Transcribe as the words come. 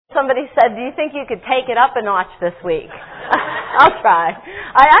somebody said, do you think you could take it up a notch this week? I'll try.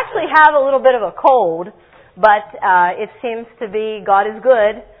 I actually have a little bit of a cold, but it seems to be God is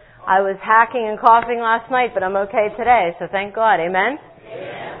good. I was hacking and coughing last night, but I'm okay today, so thank God. Amen?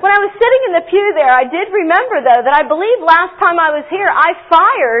 When I was sitting in the pew there, I did remember, though, that I believe last time I was here, I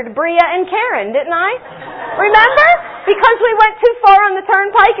fired Bria and Karen, didn't I? Remember? Because we went too far on the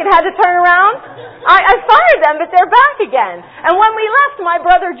turnpike and had to turn around. I fired them, but they're back again. And when we left, my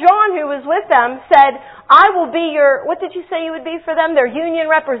brother John, who was with them, said, I will be your, what did you say you would be for them? Their union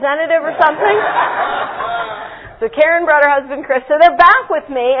representative or something? So Karen brought her husband Chris. So they're back with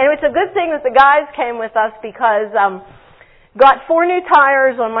me, and it's a good thing that the guys came with us because got 4 new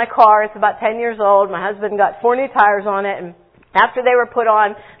tires on my car. It's about 10 years old. My husband got 4 new tires on it, and after they were put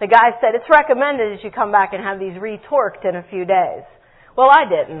on, the guy said, it's recommended that you come back and have these retorqued in a few days. Well, I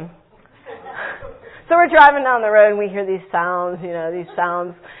didn't. So we're driving down the road and we hear these sounds.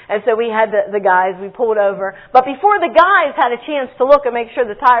 And so we had the guys, we pulled over. But before the guys had a chance to look and make sure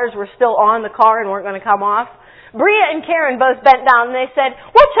the tires were still on the car and weren't going to come off, Bria and Karen both bent down and they said,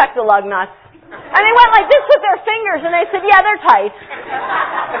 we'll check the lug nuts. And they went like this with their fingers and they said, yeah, they're tight.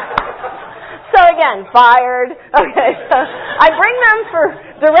 So again, fired. Okay, so I bring them for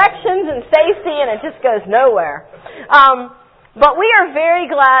directions and safety and it just goes nowhere. But we are very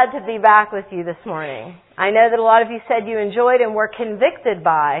glad to be back with you this morning. I know that a lot of you said you enjoyed and were convicted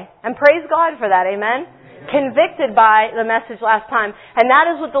by, and praise God for that, amen? Convicted by the message last time. And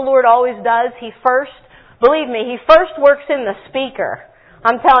that is what the Lord always does. He first works in the speaker.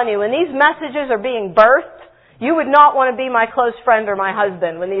 I'm telling you, when these messages are being birthed, you would not want to be my close friend or my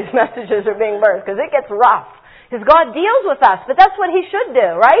husband when these messages are being birthed, because it gets rough. Because God deals with us, but that's what He should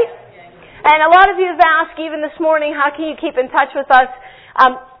do, right? And a lot of you have asked even this morning, how can you keep in touch with us?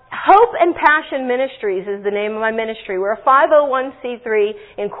 Hope and Passion Ministries is the name of my ministry. We're a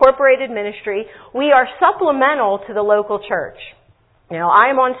 501c3 incorporated ministry. We are supplemental to the local church. You know,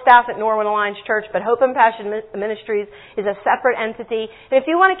 I am on staff at Norwood Alliance Church, but Hope and Passion Ministries is a separate entity. And if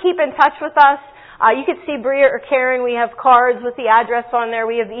you want to keep in touch with us, you could see Bria or Karen. We have cards with the address on there.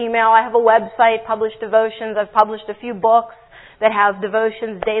 We have email. I have a website, Published Devotions. I've published a few books that have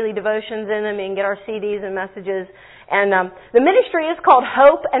devotions, daily devotions in them. You can get our CDs and messages. And the ministry is called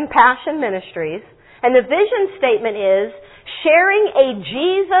Hope and Passion Ministries. And the vision statement is sharing a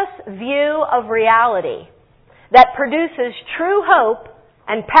Jesus view of reality that produces true hope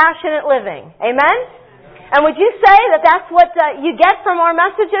and passionate living. Amen? And would you say that that's what you get from our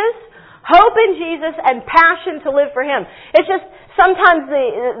messages? Hope in Jesus and passion to live for Him. It's just sometimes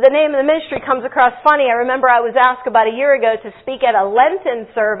the name of the ministry comes across funny. I remember I was asked about a year ago to speak at a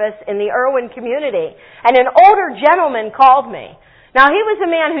Lenten service in the Irwin community, and an older gentleman called me. Now, he was a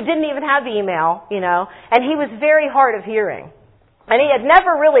man who didn't even have email, and he was very hard of hearing. And he had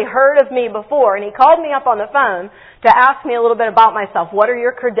never really heard of me before, and he called me up on the phone to ask me a little bit about myself. What are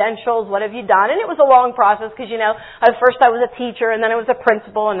your credentials? What have you done? And it was a long process because, at first I was a teacher, and then I was a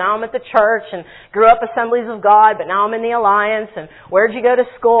principal, and now I'm at the church, and grew up Assemblies of God, but now I'm in the Alliance, and where'd you go to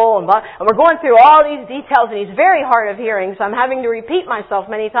school? And we're going through all these details, and he's very hard of hearing, so I'm having to repeat myself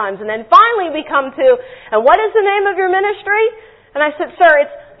many times. And then finally we come to, and what is the name of your ministry? And I said, sir,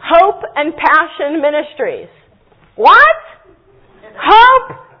 it's Hope and Passion Ministries. What?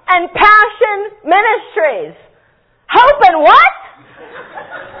 Hope and Passion Ministries. Hope and what?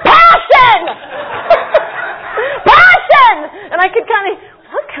 Passion! Passion! And I could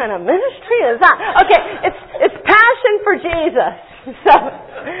what kind of ministry is that? Okay, it's passion for Jesus. So,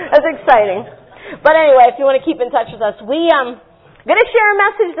 that's exciting. But anyway, if you want to keep in touch with us, I'm going to share a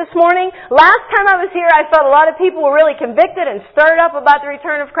message this morning. Last time I was here, I felt a lot of people were really convicted and stirred up about the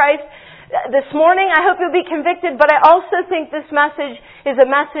return of Christ. This morning, I hope you'll be convicted, but I also think this message is a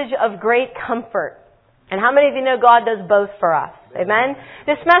message of great comfort. And how many of you know God does both for us? Amen?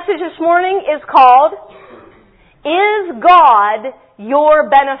 This message this morning is called, Is God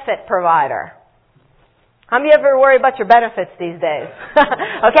Your Benefit Provider? How many of you ever worry about your benefits these days?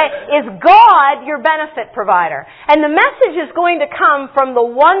 Okay? Is God your benefit provider? And the message is going to come from the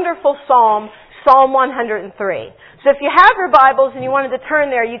wonderful Psalm 103. So if you have your Bibles and you wanted to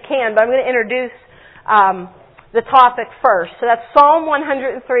turn there, you can, but I'm going to introduce the topic first. So that's Psalm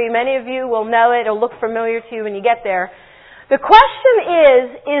 103. Many of you will know it. It'll look familiar to you when you get there. The question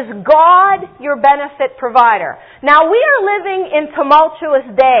is God your benefit provider? Now, we are living in tumultuous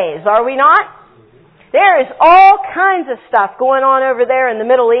days, are we not? There is all kinds of stuff going on over there in the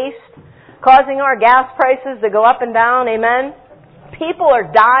Middle East, causing our gas prices to go up and down, amen? People are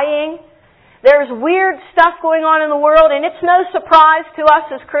dying. There's weird stuff going on in the world, and it's no surprise to us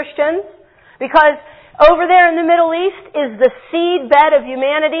as Christians, because Over there in the Middle East is the seed bed of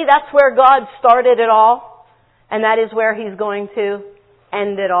humanity. That's where God started it all. And that is where He's going to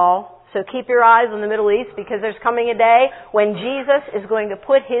end it all. So keep your eyes on the Middle East, because there's coming a day when Jesus is going to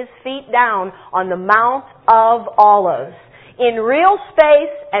put His feet down on the Mount of Olives. In real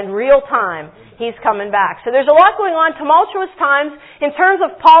space and real time, He's coming back. So there's a lot going on, tumultuous times. In terms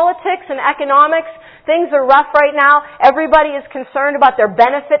of politics and economics, things are rough right now. Everybody is concerned about their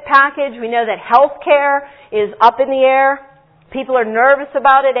benefit package. We know that health care is up in the air. People are nervous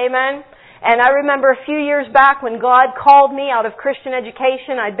about it, amen? And I remember a few years back when God called me out of Christian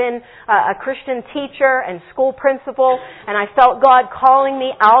education. I'd been a Christian teacher and school principal, and I felt God calling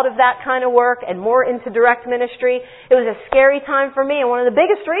me out of that kind of work and more into direct ministry. It was a scary time for me, and one of the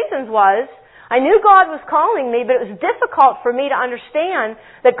biggest reasons was I knew God was calling me, but it was difficult for me to understand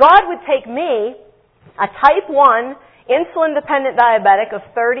that God would take me, a type 1 insulin-dependent diabetic of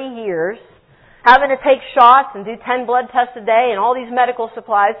 30 years, having to take shots and do 10 blood tests a day and all these medical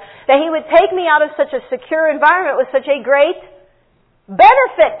supplies, that He would take me out of such a secure environment with such a great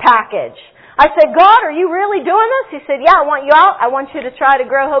benefit package. I said, God, are you really doing this? He said, yeah, I want you out. I want you to try to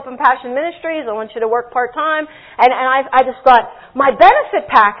grow Hope and Passion Ministries. I want you to work part-time. And I just thought, my benefit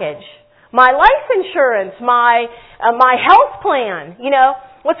package, my life insurance, my health plan,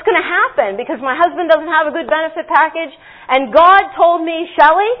 what's going to happen? Because my husband doesn't have a good benefit package. And God told me,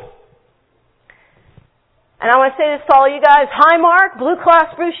 Shelley, and I want to say this to all you guys, Highmark, Blue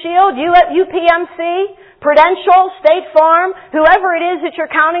Cross Blue Shield, UPMC, Prudential, State Farm, whoever it is that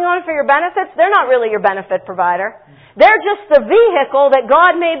you're counting on for your benefits, they're not really your benefit provider. They're just the vehicle that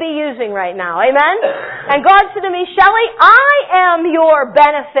God may be using right now. Amen? And God said to me, Shelley, I am your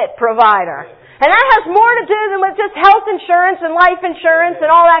benefit provider. And that has more to do than with just health insurance and life insurance and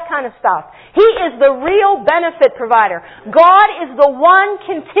all that kind of stuff. He is the real benefit provider. God is the one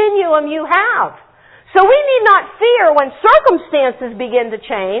continuum you have. So we need not fear when circumstances begin to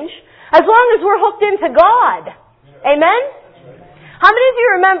change, as long as we're hooked into God. Amen? How many of you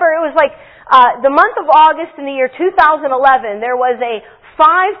remember it was like the month of August in the year 2011, there was a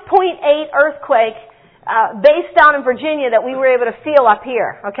 5.8 earthquake based down in Virginia that we were able to feel up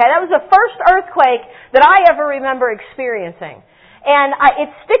here. Okay, that was the first earthquake that I ever remember experiencing. And it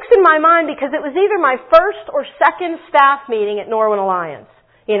sticks in my mind because it was either my first or second staff meeting at Norwin Alliance.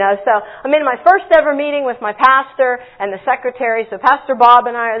 So I'm in my first ever meeting with my pastor and the secretary. So Pastor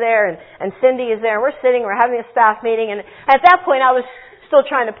Bob and I are there, and Cindy is there, and we're having a staff meeting. And at that point, I was still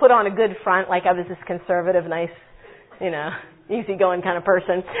trying to put on a good front, like I was this conservative, nice, easygoing kind of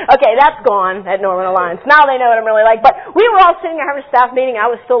person. Okay, that's gone at Norwin Alliance. Now they know what I'm really like. But we were all sitting there having a staff meeting. I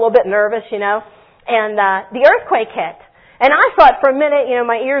was still a little bit nervous, and the earthquake hit. And I thought for a minute,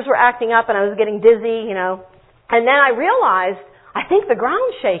 my ears were acting up and I was getting dizzy, And then I realized, I think the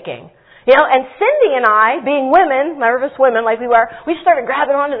ground's shaking. And Cindy and I, being women, nervous women like we were, we started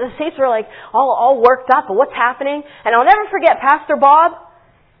grabbing onto the seats. We were like all worked up. But what's happening? And I'll never forget Pastor Bob.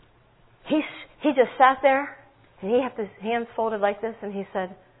 He just sat there and he had his hands folded like this and he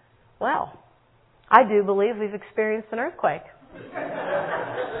said, well, I do believe we've experienced an earthquake.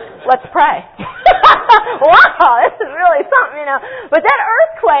 Let's pray. Wow, this is really something, But that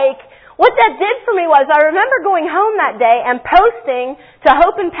earthquake, what that did for me was I remember going home that day and posting to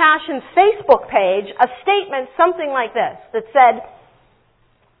Hope and Passion's Facebook page a statement, something like this, that said,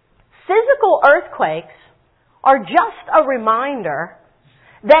 physical earthquakes are just a reminder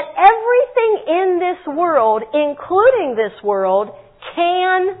that everything in this world, including this world,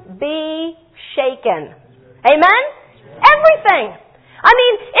 can be shaken. Amen? Everything. I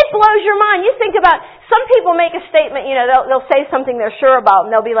mean, it blows your mind. You think about, some people make a statement, they'll say something they're sure about,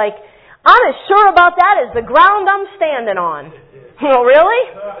 and they'll be like, I'm as sure about that as the ground I'm standing on. Really?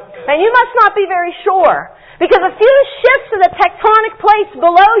 And you must not be very sure. Because a few shifts of the tectonic plates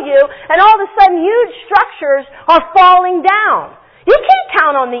below you, and all of a sudden huge structures are falling down. You can't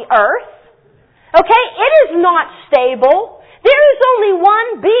count on the earth. Okay? It is not stable. There is only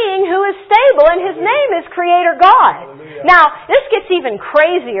one being who is stable, and His name is Creator God. Hallelujah. Now, this gets even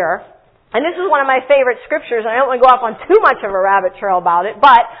crazier. And this is one of my favorite scriptures. I don't want to go off on too much of a rabbit trail about it,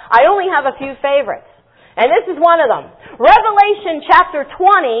 but I only have a few favorites. And this is one of them. Revelation chapter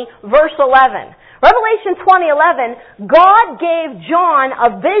 20, verse 11. Revelation 20:11, God gave John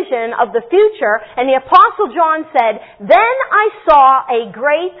a vision of the future, and the Apostle John said, Then I saw a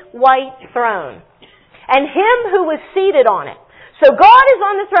great white throne, and Him who was seated on it. So God is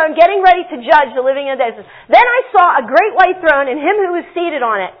on the throne getting ready to judge the living and the dead. Then I saw a great white throne, and Him who was seated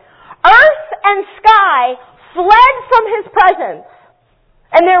on it. Earth and sky fled from His presence,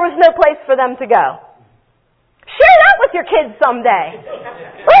 and there was no place for them to go. Share that with your kids someday.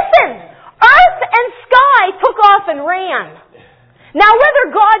 Listen, Earth and sky took off and ran. Now,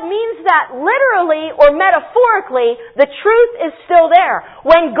 whether God means that literally or metaphorically, the truth is still there.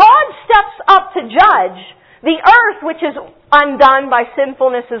 When God steps up to judge, the earth, which is undone by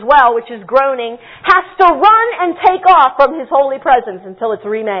sinfulness as well, which is groaning, has to run and take off from His holy presence until it's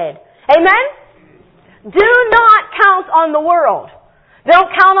remade. Amen? Do not count on the world. Don't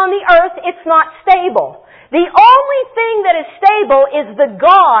count on the earth. It's not stable. The only thing that is stable is the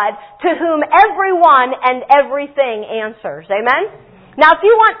God to whom everyone and everything answers. Amen? Now, if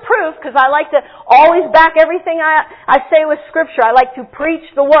you want proof, because I like to always back everything I say with Scripture, I like to preach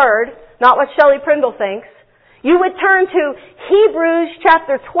the Word, not what Shelley Prindle thinks, you would turn to Hebrews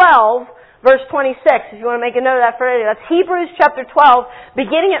chapter 12, verse 26. If you want to make a note of that for today, that's Hebrews chapter 12,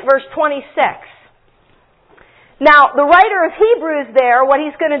 beginning at verse 26. Now, the writer of Hebrews there, what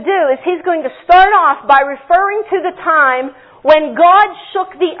he's going to do is he's going to start off by referring to the time when God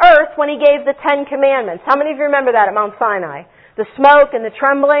shook the earth when He gave the Ten Commandments. How many of you remember that at Mount Sinai? The smoke and the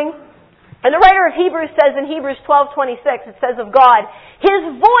trembling. And the writer of Hebrews says in Hebrews 12:26, it says of God,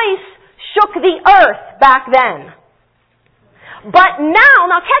 His voice shook the earth back then. But now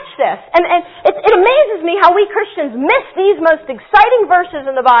catch this, and it amazes me how we Christians miss these most exciting verses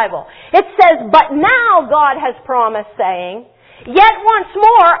in the Bible. It says, but now God has promised, saying, yet once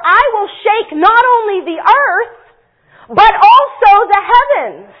more I will shake not only the earth, but also the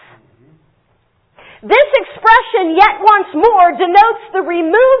heavens. This expression, yet once more, denotes the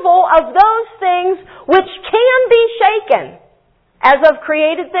removal of those things which can be shaken, as of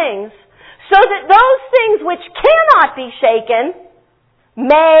created things, so that those things which cannot be shaken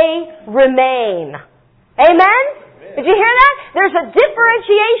may remain. Amen? Did you hear that? There's a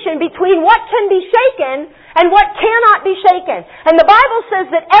differentiation between what can be shaken and what cannot be shaken. And the Bible says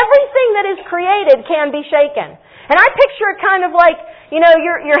that everything that is created can be shaken. And I picture it kind of like,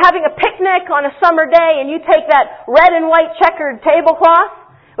 you're having a picnic on a summer day and you take that red and white checkered tablecloth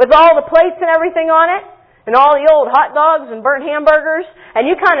with all the plates and everything on it, and all the old hot dogs and burnt hamburgers, and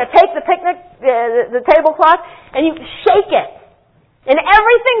you kind of take the picnic, the tablecloth, and you shake it. And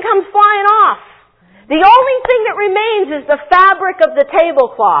everything comes flying off. The only thing that remains is the fabric of the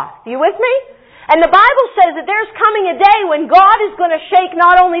tablecloth. You with me? And the Bible says that there's coming a day when God is going to shake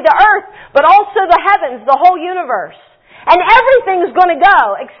not only the earth, but also the heavens, the whole universe. And everything is going to go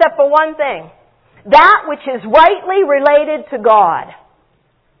except for one thing. That which is rightly related to God.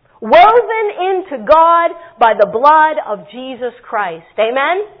 Woven into God by the blood of Jesus Christ.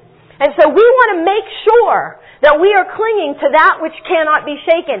 Amen? And so we want to make sure that we are clinging to that which cannot be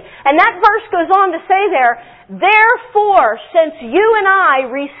shaken. And that verse goes on to say there, therefore, since you and I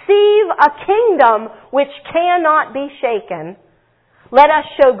receive a kingdom which cannot be shaken, let us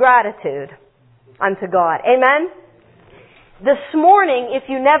show gratitude unto God. Amen? This morning, if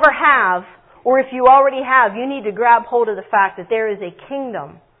you never have, or if you already have, you need to grab hold of the fact that there is a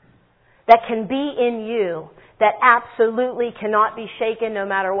kingdom that can be in you that absolutely cannot be shaken no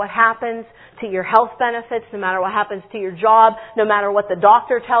matter what happens to your health benefits, no matter what happens to your job, no matter what the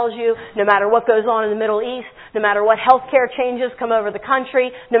doctor tells you, no matter what goes on in the Middle East, no matter what healthcare changes come over the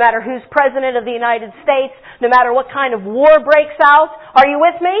country, no matter who's president of the United States, no matter what kind of war breaks out. Are you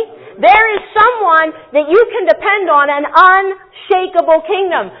with me? There is someone that you can depend on, an unshakable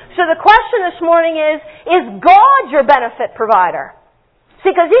kingdom. So the question this morning is God your benefit provider? See,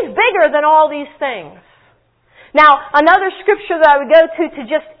 because He's bigger than all these things. Now, another scripture that I would go to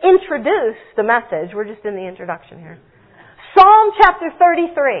just introduce the message, we're just in the introduction here. Psalm chapter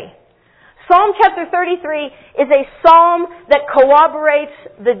 33. Psalm chapter 33 is a psalm that corroborates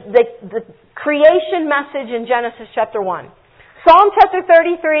the creation message in Genesis chapter 1. Psalm chapter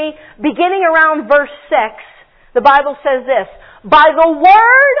 33, beginning around verse 6, the Bible says this, by the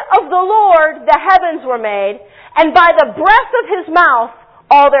word of the Lord the heavens were made, and by the breath of His mouth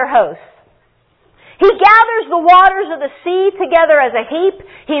all their hosts. He gathers the waters of the sea together as a heap.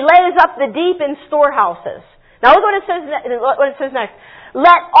 He lays up the deep in storehouses. Now look what it says next.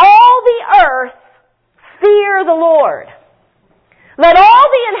 Let all the earth fear the Lord. Let all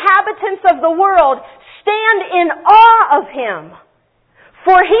the inhabitants of the world stand in awe of Him.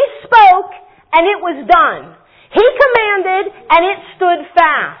 For He spoke, and it was done. He commanded, and it stood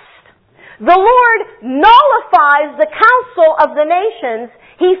fast. The Lord nullifies the counsel of the nations.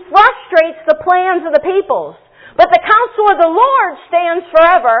 He frustrates the plans of the peoples. But the counsel of the Lord stands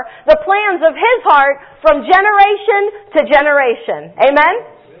forever, the plans of His heart from generation to generation. Amen?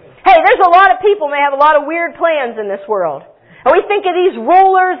 Hey, there's a lot of people may have a lot of weird plans in this world. And we think of these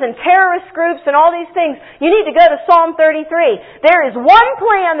rulers and terrorist groups and all these things. You need to go to Psalm 33. There is one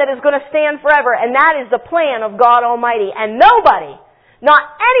plan that is going to stand forever, and that is the plan of God Almighty. And Not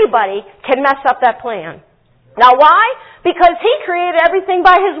anybody can mess up that plan. Now why? Because He created everything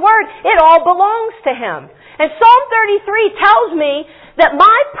by His Word. It all belongs to Him. And Psalm 33 tells me that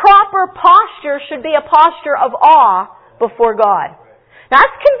my proper posture should be a posture of awe before God.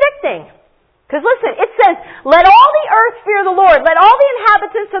 That's convicting. Because listen, it says, let all the earth fear the Lord. Let all the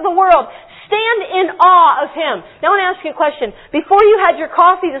inhabitants of the world stand in awe of Him. Now I want to ask you a question. Before you had your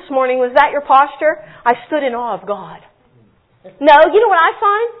coffee this morning, was that your posture? I stood in awe of God. No, you know what I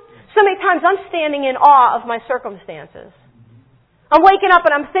find? So many times I'm standing in awe of my circumstances. I'm waking up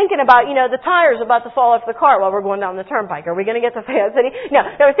and I'm thinking about, the tire's about to fall off the car while we're going down the turnpike. Are we going to get to Fan City? No,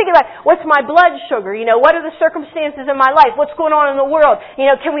 I'm thinking about, what's my blood sugar? What are the circumstances in my life? What's going on in the world?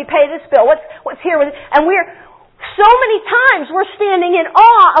 Can we pay this bill? What's here? And so many times we're standing in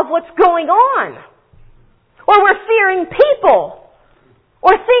awe of what's going on. Or we're fearing people.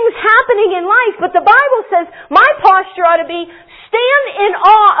 Or things happening in life. But the Bible says, my posture ought to be, stand in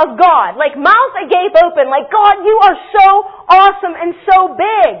awe of God, like mouth agape open, like, God, you are so awesome and so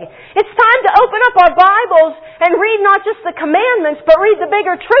big. It's time to open up our Bibles and read not just the commandments, but read the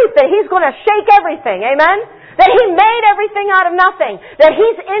bigger truth that He's going to shake everything. Amen? That He made everything out of nothing. That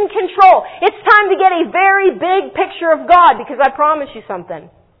He's in control. It's time to get a very big picture of God, because I promise you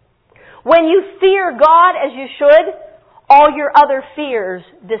something. When you fear God as you should, all your other fears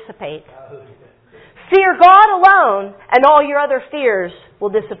dissipate. Fear God alone, and all your other fears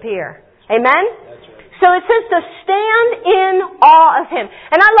will disappear. Amen? That's right. So it says to stand in awe of Him.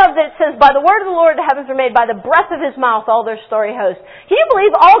 And I love that it says, by the word of the Lord the heavens were made, by the breath of His mouth all their story host. Can you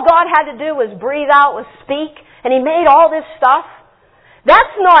believe all God had to do was breathe out, was speak, and He made all this stuff?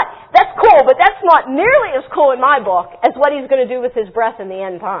 That's cool, but that's not nearly as cool in my book as what He's going to do with His breath in the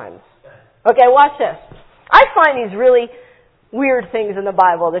end times. Okay, watch this. I find these really weird things in the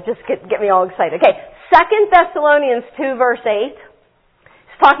Bible that just get me all excited. Okay, 2 Thessalonians 2 verse 8.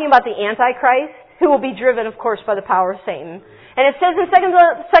 It's talking about the Antichrist, who will be driven, of course, by the power of Satan. And it says in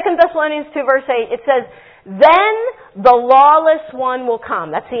 2 Thessalonians 2 verse 8, it says, then the lawless one will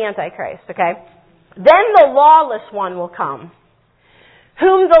come. That's the Antichrist, okay? Then the lawless one will come,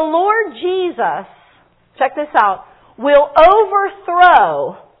 whom the Lord Jesus, check this out, will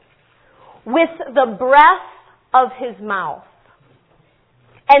overthrow with the breath of His mouth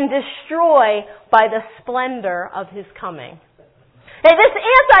and destroy by the splendor of His coming. Now, this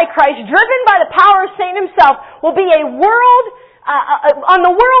Antichrist, driven by the power of Satan himself, will be a world, on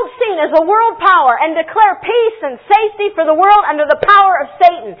the world scene as a world power and declare peace and safety for the world under the power of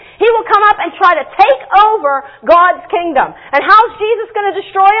Satan. He will come up and try to take over God's kingdom. And how's Jesus going to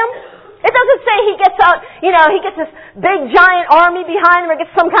destroy him? It doesn't say He gets out, He gets this big giant army behind Him or gets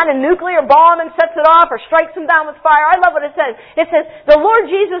some kind of nuclear bomb and sets it off or strikes Him down with fire. I love what it says. It says, the Lord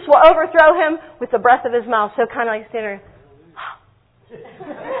Jesus will overthrow Him with the breath of His mouth. So kind of like standing there.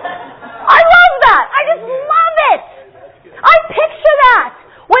 I love that. I just love it. I picture that.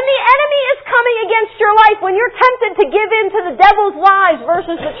 When the enemy is coming against your life, when you're tempted to give in to the devil's lies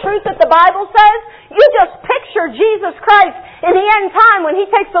versus the truth that the Bible says, you just picture Jesus Christ in the end time when He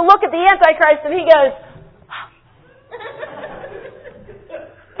takes a look at the Antichrist and He goes,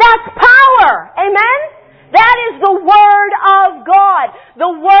 that's power. Amen? That is the Word of God.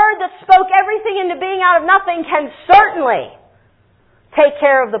 The Word that spoke everything into being out of nothing can certainly take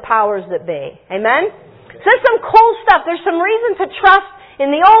care of the powers that be. Amen? So there's some cool stuff. There's some reason to trust in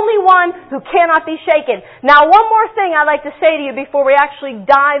the only one who cannot be shaken. Now, one more thing I'd like to say to you before we actually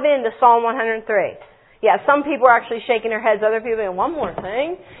dive into Psalm 103. Yeah, some people are actually shaking their heads. Other people are saying, one more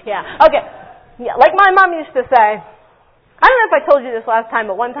thing? Yeah, okay. Yeah, like my mom used to say, I don't know if I told you this last time,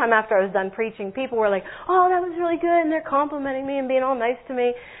 but one time after I was done preaching, people were like, oh, that was really good, and they're complimenting me and being all nice to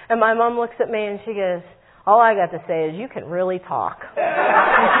me. And my mom looks at me and she goes, all I got to say is, you can really talk.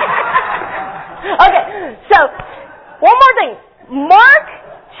 Okay, so, one more thing. Mark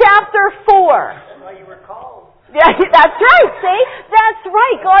chapter 4. Well, you were called. Yeah, that's right, see? That's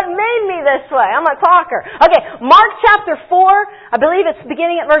right. God made me this way. I'm a talker. Okay, Mark chapter 4, I believe it's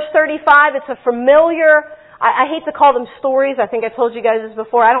beginning at verse 35. It's a familiar, I hate to call them stories. I think I told you guys this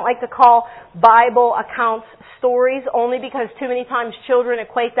before. I don't like to call Bible accounts stories only because too many times children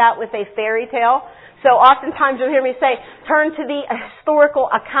equate that with a fairy tale. So oftentimes you'll hear me say, turn to the historical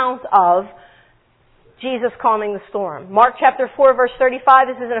account of Jesus calming the storm. Mark chapter 4 verse 35,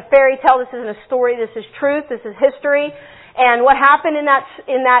 this isn't a fairy tale, this isn't a story, this is truth, this is history. And what happened in that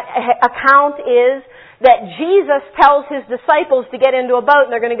account is that Jesus tells His disciples to get into a boat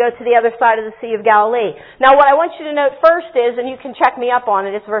and they're going to go to the other side of the Sea of Galilee. Now what I want you to note first is, and you can check me up on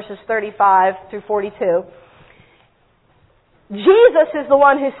it, it's verses 35 through 42. Jesus is the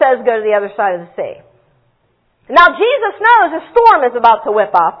one who says go to the other side of the sea. Now Jesus knows a storm is about to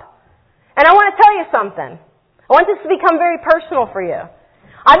whip up. And I want to tell you something. I want this to become very personal for you.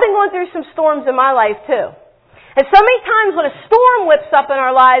 I've been going through some storms in my life too. And so many times when a storm whips up in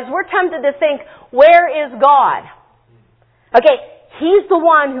our lives, we're tempted to think, where is God? Okay, He's the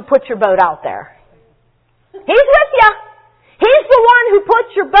one who put your boat out there. He's with you. He's the one who put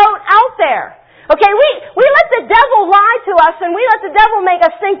your boat out there. Okay, we let the devil lie to us, and we let the devil make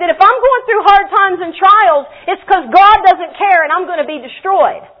us think that if I'm going through hard times and trials, it's because God doesn't care and I'm going to be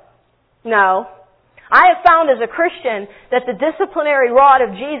destroyed. No. I have found as a Christian that the disciplinary rod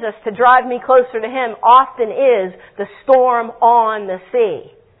of Jesus to drive me closer to Him often is the storm on the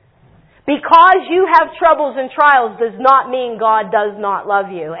sea. Because you have troubles and trials does not mean God does not love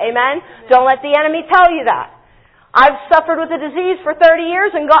you. Amen? Don't let the enemy tell you that. I've suffered with a disease for 30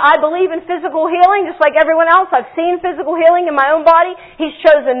 years and I believe in physical healing just like everyone else. I've seen physical healing in my own body. He's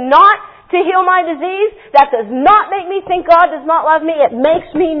chosen not to heal my disease. That does not make me think God does not love me. It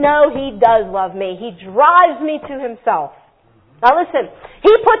makes me know He does love me. He drives me to Himself. Now listen,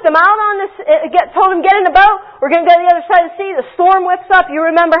 He put them out on this, told them get in the boat. We're going to go to the other side of the sea. The storm whips up.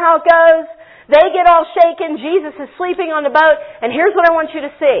 You remember how it goes. They get all shaken. Jesus is sleeping on the boat. And here's what I want you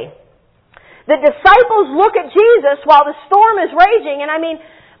to see. The disciples look at Jesus while the storm is raging. And I mean,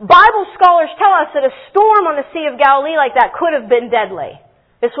 Bible scholars tell us that a storm on the Sea of Galilee like that could have been deadly.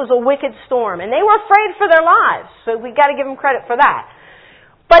 This was a wicked storm. And they were afraid for their lives. So we've got to give them credit for that.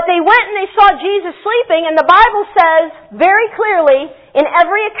 But they went and they saw Jesus sleeping. And the Bible says very clearly in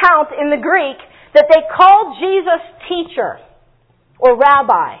every account in the Greek that they called Jesus teacher or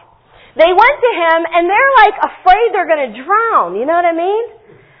rabbi. They went to Him and they're like afraid they're going to drown. You know what I mean?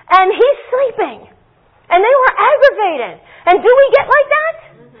 And He's sleeping. And they were aggravated. And do we get like that?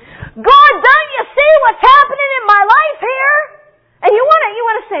 God, don't you see what's happening in my life here? And you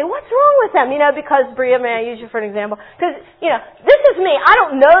want to say, what's wrong with them? You know, because, Bria, may I use you for an example? Because, you know, this is me. I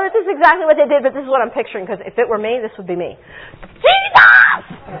don't know that this is exactly what they did, but this is what I'm picturing, because if it were me, this would be me. Jesus!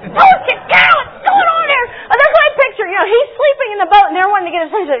 Don't you care what's going on here? And that's what I picture. You know, He's sleeping in the boat, and they're wanting to get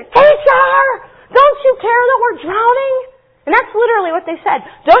His attention. Teacher! Don't you care that we're drowning? And that's literally what they said.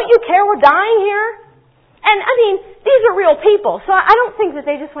 Don't you care we're dying here? And, I mean, these are real people, so I don't think that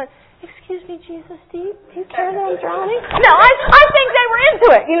they just went, excuse me, Jesus, do you care that I'm drowning? No, I think they were into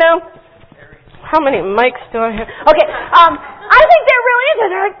it, you know. How many mics do I have? Okay, I think they're really into it.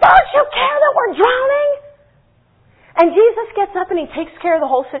 They're like, don't you care that we're drowning? And Jesus gets up and He takes care of the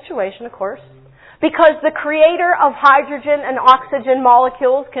whole situation, of course. Because the creator of hydrogen and oxygen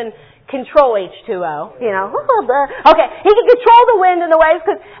molecules can control H2O, you know. Okay, He can control the wind and the waves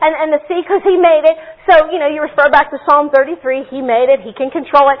and the sea because He made it. So, you know, you refer back to Psalm 33, He made it, He can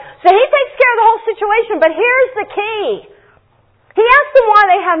control it. So He takes care of the whole situation. But here's the key. He asked them why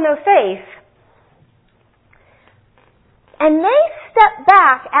they have no faith. And they stepped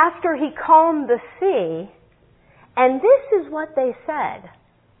back after He calmed the sea, and this is what they said.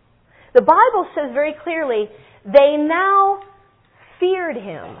 The Bible says very clearly, they now feared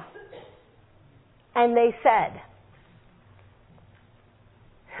Him. And they said,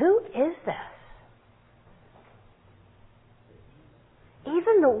 who is this?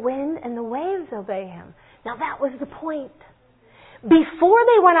 Even the wind and the waves obey Him. Now that was the point. Before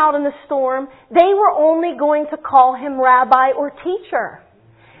they went out in the storm, they were only going to call Him rabbi or teacher.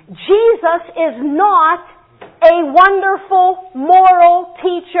 Jesus is not a wonderful moral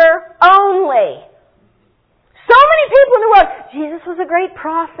teacher only. So many people in the world, Jesus was a great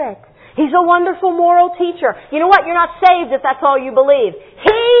prophet. He's a wonderful moral teacher. You know what? You're not saved if that's all you believe.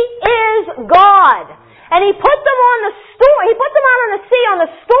 He is God. And He put them on the storm. He put them out on the sea on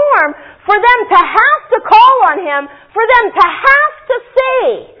the storm for them to have to call on Him, for them to have to see.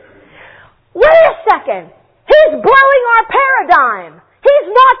 Wait a second. He's blowing our paradigm. He's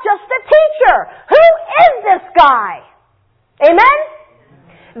not just a teacher. Who is this guy? Amen?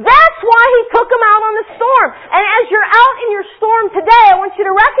 That's why He took them out on the storm. And as you're out in your storm today, I want you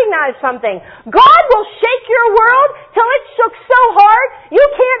to recognize something. God will shake your world till it shook so hard you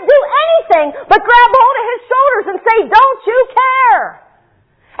can't do anything but grab hold of His shoulders and say, don't you care?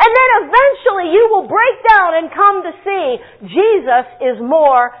 And then eventually you will break down and come to see Jesus is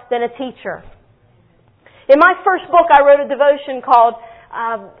more than a teacher. In my first book, I wrote a devotion called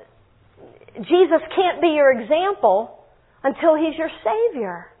Jesus Can't Be Your Example Until He's Your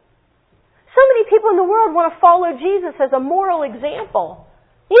Savior. So many people in the world want to follow Jesus as a moral example.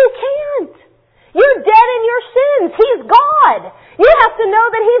 You can't. You're dead in your sins. He's God. You have to know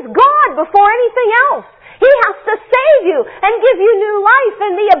that He's God before anything else. He has to save you and give you new life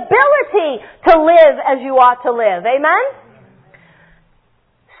and the ability to live as you ought to live. Amen?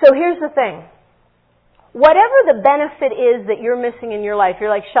 So here's the thing. whatever the benefit is that you're missing in your life, you're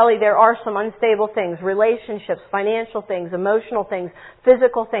like, Shelley, there are some unstable things, relationships, financial things, emotional things,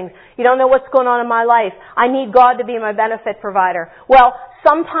 physical things. You don't know what's going on in my life. I need God to be my benefit provider. Well,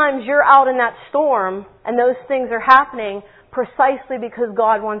 sometimes you're out in that storm and those things are happening precisely because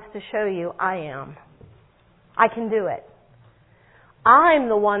God wants to show you, I am. I can do it. I'm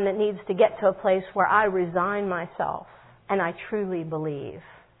the one that needs to get to a place where I resign myself and I truly believe.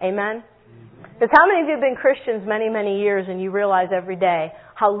 Amen? Because how many of you have been Christians many, many years and you realize every day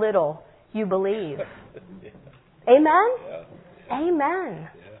how little you believe? Amen? Yeah. Amen.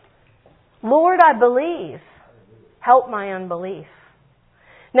 Yeah. Lord, I believe. Help my unbelief.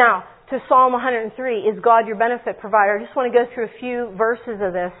 Now, to Psalm 103, is God your benefit provider? I just want to go through a few verses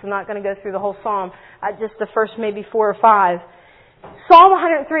of this. I'm not going to go through the whole Psalm, just the first maybe 4 or 5. Psalm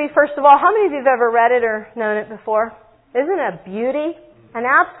 103, first of all, how many of you have ever read it or known it before? Isn't it a beauty? An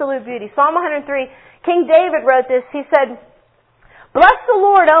absolute beauty. Psalm 103, King David wrote this. He said, Bless the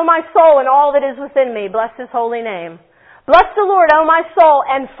Lord, O my soul, and all that is within me. Bless His holy name. Bless the Lord, O my soul,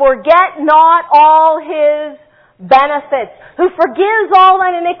 and forget not all His benefits, who forgives all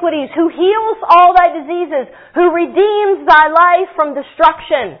thine iniquities, who heals all thy diseases, who redeems thy life from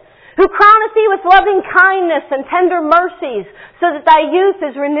destruction, who crowneth thee with loving kindness and tender mercies, so that thy youth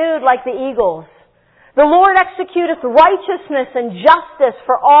is renewed like the eagles. The Lord executeth righteousness and justice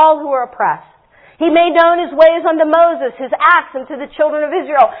for all who are oppressed. He made known His ways unto Moses, His acts unto the children of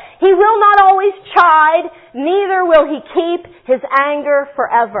Israel. He will not always chide, neither will He keep His anger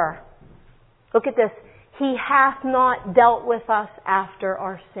forever. Look at this. He hath not dealt with us after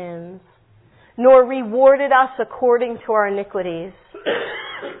our sins, nor rewarded us according to our iniquities.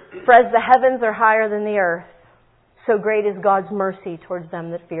 For as the heavens are higher than the earth, so great is God's mercy towards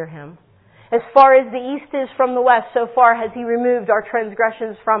them that fear Him. As far as the east is from the west, so far has He removed our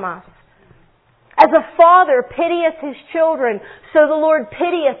transgressions from us. As a father pitieth his children, so the Lord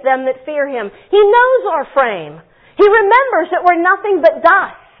pitieth them that fear Him. He knows our frame. He remembers that we're nothing but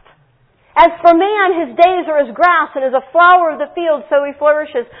dust. As for man, his days are as grass, and as a flower of the field, so he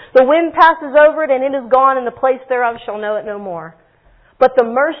flourishes. The wind passes over it, and it is gone, and the place thereof shall know it no more. But the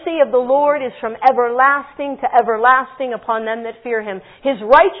mercy of the Lord is from everlasting to everlasting upon them that fear Him. His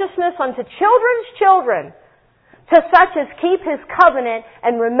righteousness unto children's children, to such as keep His covenant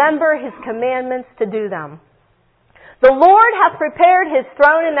and remember His commandments to do them. The Lord hath prepared His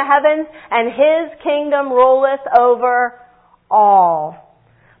throne in the heavens, and His kingdom ruleth over all.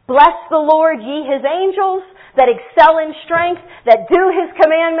 Bless the Lord, ye His angels, that excel in strength, that do His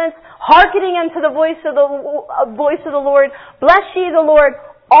commandments, hearkening unto the voice of the Lord. Bless ye the Lord,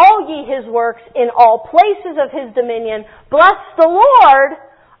 all ye His works, in all places of His dominion. Bless the Lord,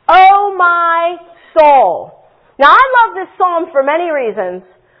 O my soul. Now I love this psalm for many reasons,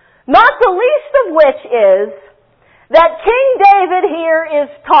 not the least of which is that King David here is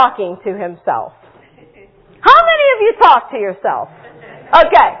talking to himself. How many of you talk to yourself?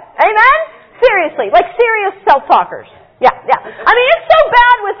 Okay. Amen? Seriously. Like serious self-talkers. Yeah. I mean, it's so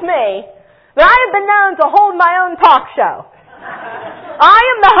bad with me that I have been known to hold my own talk show. I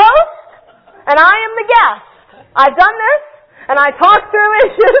am the host, and I am the guest. I've done this, and I talk through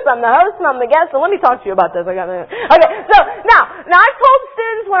issues. I'm the host, and I'm the guest, so let me talk to you about this. Okay, so now I've told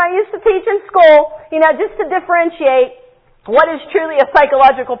students when I used to teach in school, just to differentiate what is truly a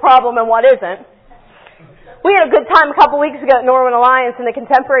psychological problem and what isn't. We had a good time a couple weeks ago at Norwin Alliance in the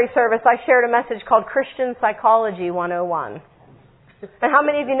contemporary service. I shared a message called Christian Psychology 101. And how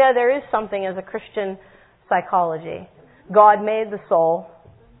many of you know there is something as a Christian psychology? God made the soul.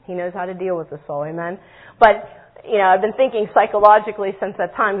 He knows how to deal with the soul, amen? But, I've been thinking psychologically since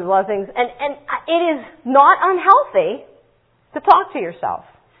that time of a lot of things, and it is not unhealthy to talk to yourself.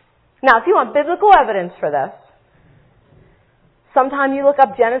 Now, if you want biblical evidence for this, sometime you look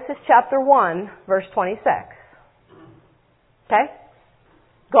up Genesis chapter 1, verse 26. Okay?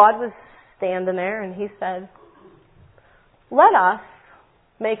 God was standing there and He said, let us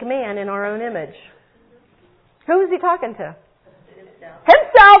make man in our own image. Who was He talking to?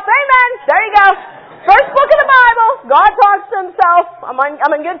 Himself. Amen. There you go. First book of the Bible. God talks to Himself.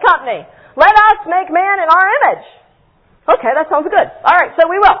 I'm in good company. Let us make man in our image. Okay, that sounds good. All right, so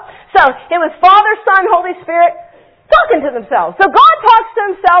we will. So it was Father, Son, Holy Spirit talking to themselves. So God talks to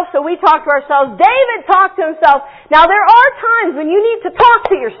Himself, so we talk to ourselves. David talked to himself. Now there are times when you need to talk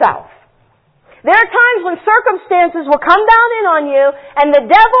to yourself. There are times when circumstances will come down in on you, and the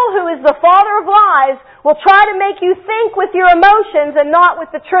devil, who is the father of lies, will try to make you think with your emotions and not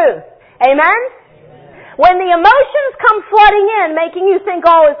with the truth. Amen? When the emotions come flooding in, making you think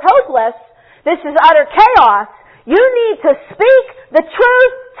all is hopeless, this is utter chaos, you need to speak the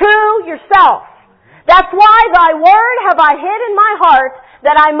truth to yourself. That's why thy word have I hid in my heart,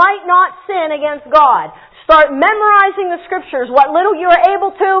 that I might not sin against God. Start memorizing the scriptures. What little you are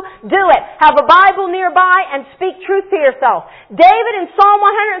able to, do it. Have a Bible nearby and speak truth to yourself. David in Psalm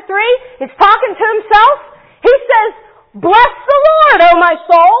 103 is talking to himself. He says, bless the Lord, O my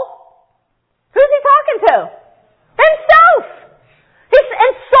soul. Who's he talking to? Himself.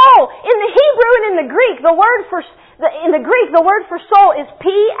 And soul, in the Hebrew and in the Greek, the word for soul is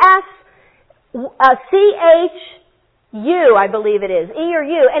P-S-C-H-U, I believe it is. E or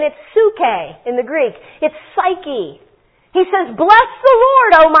U. And it's psyche in the Greek. It's psyche. He says, bless the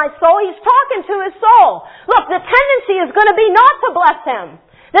Lord, O my soul. He's talking to his soul. Look, the tendency is going to be not to bless him.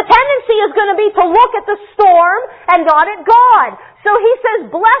 The tendency is going to be to look at the storm and not at God. So he says,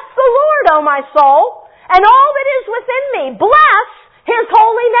 bless the Lord, O my soul, and all that is within me. Bless His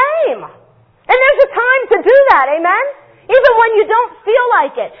holy name. And there's a time to do that, amen? Even when you don't feel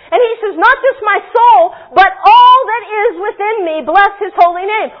like it. And he says, not just my soul, but all that is within me, bless His holy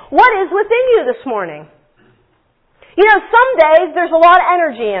name. What is within you this morning? You know, some days there's a lot of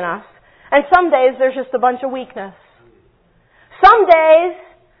energy in us, and some days there's just a bunch of weakness. Some days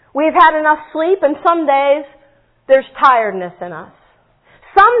we've had enough sleep, and some days there's tiredness in us.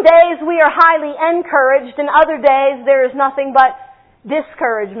 Some days we are highly encouraged, and other days there is nothing but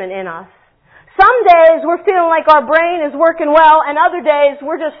discouragement in us. Some days we're feeling like our brain is working well, and other days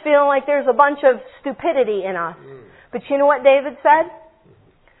we're just feeling like there's a bunch of stupidity in us. But you know what David said?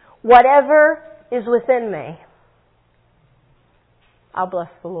 Whatever is within me, I'll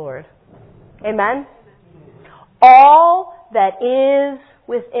bless the Lord. Amen? All that is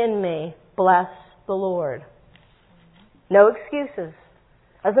within me, bless the Lord. No excuses.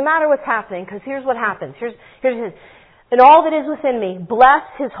 Doesn't matter what's happening, because here's what happens. Here's his. And all that is within me, bless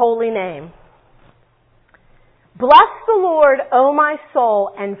His holy name. Bless the Lord, O my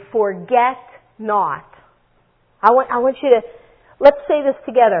soul, and forget not. I want you to, let's say this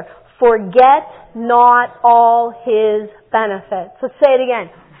together. Forget not all His benefits. Let's say it again.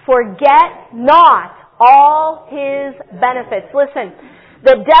 Forget not all His benefits. Listen,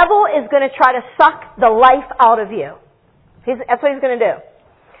 the devil is going to try to suck the life out of you. That's what he's going to do.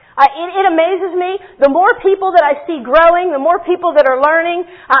 It amazes me. The more people that I see growing, the more people that are learning,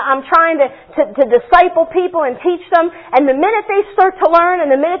 I'm trying to disciple people and teach them. And the minute they start to learn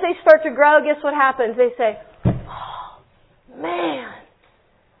and the minute they start to grow, guess what happens? They say, oh, man,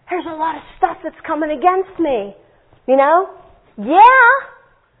 there's a lot of stuff that's coming against me. You know? Yeah,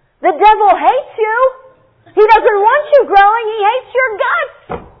 the devil hates you. He doesn't want you growing. He hates your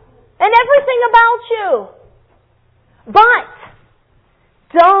guts and everything about you. But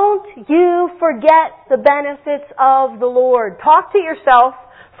don't you forget the benefits of the Lord. Talk to yourself.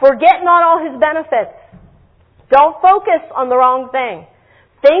 Forget not all His benefits. Don't focus on the wrong thing.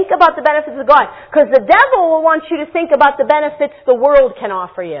 Think about the benefits of God. Because the devil will want you to think about the benefits the world can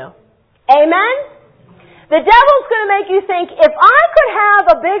offer you. Amen? The devil's going to make you think, if I could have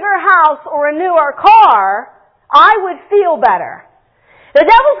a bigger house or a newer car, I would feel better. The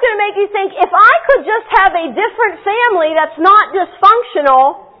devil's going to make you think, if I could just have a different family that's not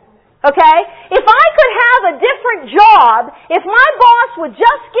dysfunctional, okay? If I could have a different job, if my boss would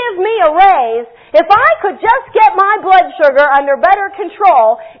just give me a raise, if I could just get my blood sugar under better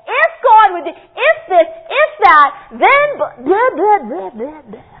control, if God would, if this, if that, then blah, blah, blah, blah,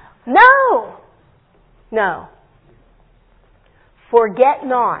 blah. No. No. Forget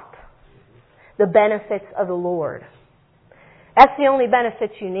not the benefits of the Lord. That's the only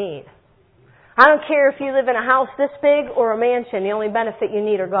benefits you need. I don't care if you live in a house this big or a mansion. The only benefit you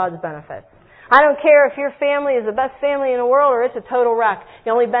need are God's benefits. I don't care if your family is the best family in the world or it's a total wreck.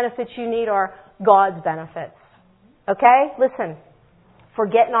 The only benefits you need are God's benefits. Okay? Listen.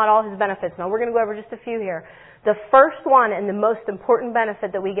 Forget not all His benefits. Now we're going to go over just a few here. The first one and the most important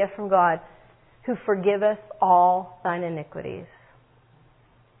benefit that we get from God, who forgiveth all thine iniquities.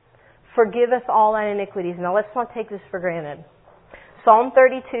 Forgiveth all thine iniquities. Now let's not take this for granted. Psalm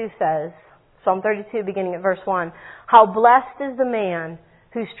 32 says, Psalm 32 beginning at verse 1, how blessed is the man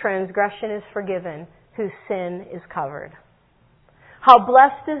whose transgression is forgiven, whose sin is covered. How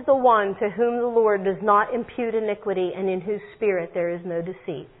blessed is the one to whom the Lord does not impute iniquity and in whose spirit there is no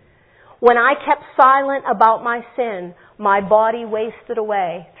deceit. When I kept silent about my sin, my body wasted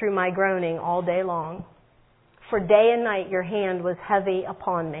away through my groaning all day long. For day and night your hand was heavy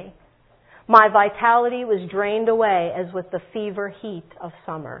upon me. My vitality was drained away as with the fever heat of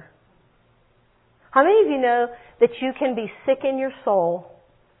summer. How many of you know that you can be sick in your soul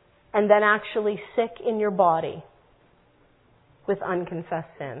and then actually sick in your body with unconfessed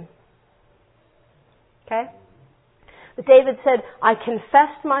sin? Okay? But David said, I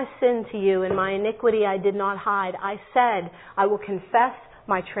confessed my sin to you, and my iniquity I did not hide. I said, I will confess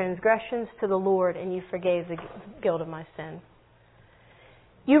my transgressions to the Lord, and you forgave the guilt of my sin.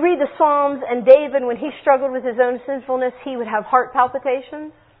 You read the Psalms, and David, when he struggled with his own sinfulness, he would have heart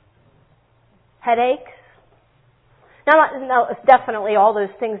palpitations, headaches. Now, definitely all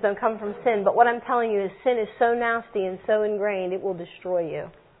those things don't come from sin, but what I'm telling you is sin is so nasty and so ingrained, it will destroy you.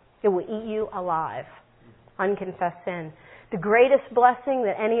 It will eat you alive. Unconfessed sin. The greatest blessing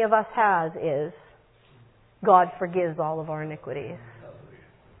that any of us has is God forgives all of our iniquities.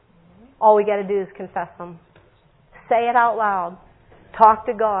 All we got to do is confess them. Say it out loud. Talk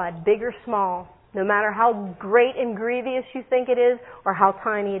to God, big or small. No matter how great and grievous you think it is or how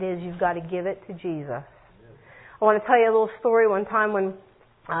tiny it is, you've got to give it to Jesus. I want to tell you a little story. One time when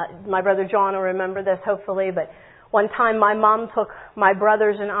my brother John will remember this, hopefully, but one time my mom took my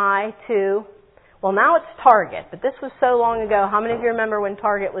brothers and I to, well, now it's Target, but this was so long ago. How many of you remember when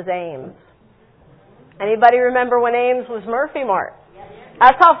Target was Ames? Anybody remember when Ames was Murphy Mart?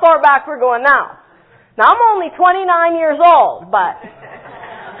 That's how far back we're going now. Now, I'm only 29 years old, but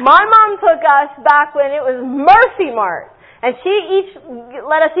my mom took us back when it was Murphy Mart. And she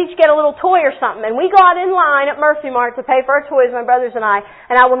let us each get a little toy or something. And we got in line at Murphy Mart to pay for our toys, my brothers and I.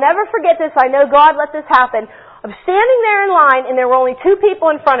 And I will never forget this. I know God let this happen. I'm standing there in line, and there were only two people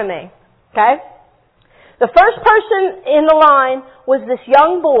in front of me. Okay? The first person in the line was this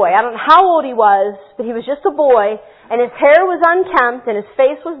young boy. I don't know how old he was, but he was just a boy. And his hair was unkempt, and his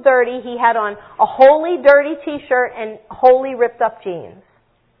face was dirty. He had on a wholly dirty t-shirt and wholly ripped up jeans.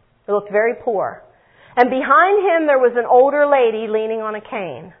 He looked very poor. And behind him there was an older lady leaning on a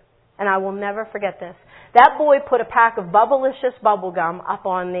cane. And I will never forget this. That boy put a pack of Bubblicious bubble gum up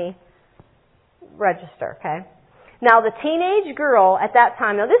on the register, okay? Now the teenage girl at that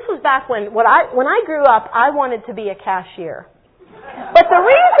time, now this was back when I grew up, I wanted to be a cashier. But the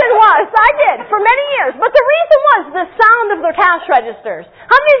reason was, I did, for many years, but the reason was the sound of the cash registers.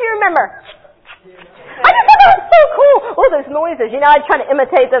 How many of you remember? I just thought that was so cool. Oh, those noises. You know, I'd try to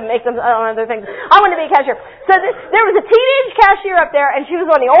imitate them, make them other things. I wanted to be a cashier. So there was a teenage cashier up there, and she was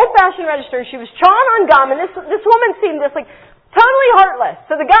on the old-fashioned register. She was chawing on gum, and this woman seemed just like totally heartless.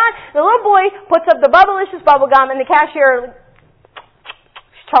 So the little boy puts up the Bubblicious bubble gum, and the cashier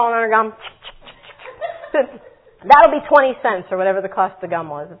she's chawing on her gum. That'll be 20 cents or whatever the cost of the gum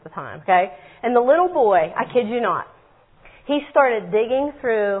was at the time, okay? And the little boy, I kid you not, he started digging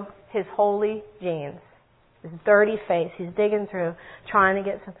through his holy jeans. His dirty face. He's digging through, trying to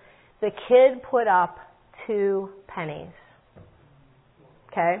get some. The kid put up 2 pennies.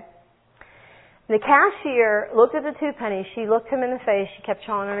 Okay? The cashier looked at the 2 pennies. She looked him in the face. She kept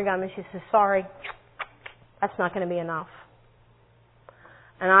chawing on her gum, and she said, sorry, that's not going to be enough.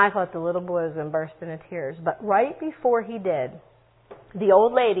 And I thought the little boy was going to burst into tears. But right before he did, the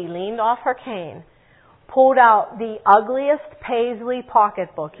old lady leaned off her cane, pulled out the ugliest Paisley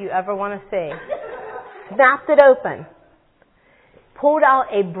pocketbook you ever want to see, snapped it open, pulled out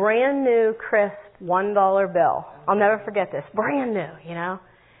a brand new, crisp $1 bill. I'll never forget this. Brand new, you know.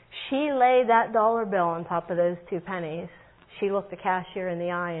 She laid that $1 bill on top of those 2 pennies. She looked the cashier in the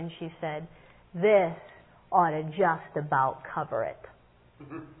eye and she said, this ought to just about cover it.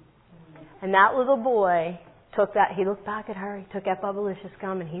 And that little boy took that, he looked back at her, he took that Bubblicious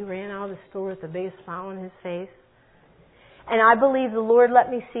gum, and he ran out of the store with the biggest smile on his face. And I believe the Lord let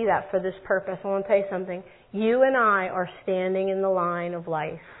me see that for this purpose. I want to tell you something. You and I are standing in the line of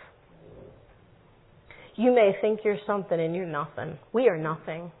life. You may think you're something and you're nothing. We are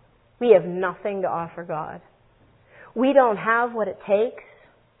nothing. We have nothing to offer God. We don't have what it takes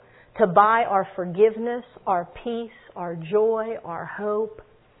to buy our forgiveness, our peace, our joy, our hope.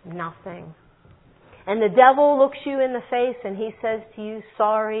 Nothing. And the devil looks you in the face and he says to you,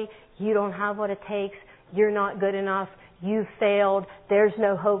 sorry, you don't have what it takes. You're not good enough. You failed. There's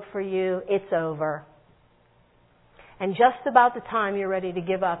no hope for you. It's over. And just about the time you're ready to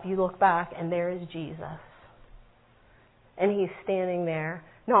give up, you look back and there is Jesus. And He's standing there,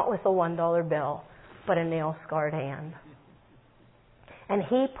 not with a $1 bill, but a nail-scarred hand. And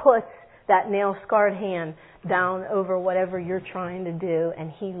He puts that nail-scarred hand down over whatever you're trying to do,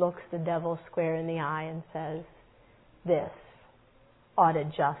 and He looks the devil square in the eye and says, this ought to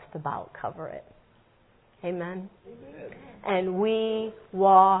just about cover it. Amen? Amen. And we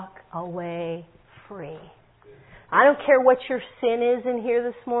walk away free. I don't care what your sin is in here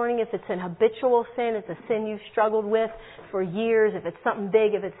this morning, if it's an habitual sin, it's a sin you've struggled with for years, if it's something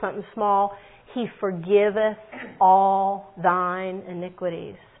big, if it's something small, He forgiveth all thine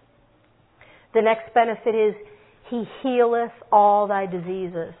iniquities. The next benefit is He healeth all thy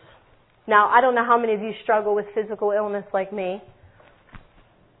diseases. Now, I don't know how many of you struggle with physical illness like me.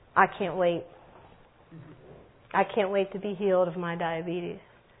 I can't wait. I can't wait to be healed of my diabetes.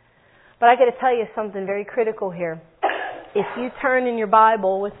 But I got to tell you something very critical here. If you turn in your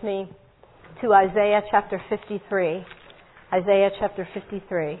Bible with me to Isaiah chapter 53. Isaiah chapter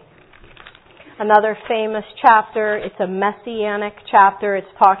 53. Another famous chapter. It's a messianic chapter. It's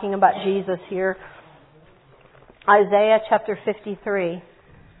talking about Jesus here. Isaiah chapter 53.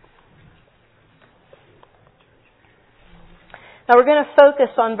 Now we're going to focus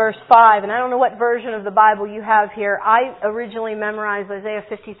on verse 5, and I don't know what version of the Bible you have here. I originally memorized Isaiah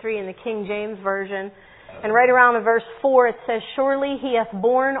 53 in the King James Version, and right around in verse 4 it says, "Surely he hath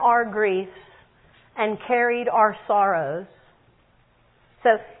borne our griefs and carried our sorrows."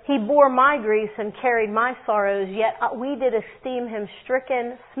 So he bore my griefs and carried my sorrows, yet we did esteem him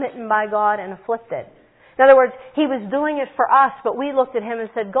stricken, smitten by God, and afflicted. In other words, he was doing it for us, but we looked at him and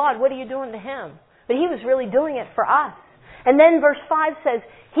said, "God, what are you doing to him?" But he was really doing it for us. And then verse 5 says,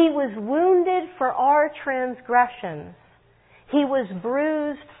 "He was wounded for our transgressions. He was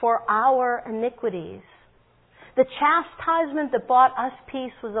bruised for our iniquities. The chastisement that brought us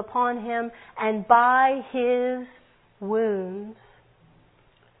peace was upon him, and by his wounds,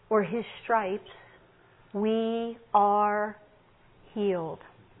 or his stripes, we are healed."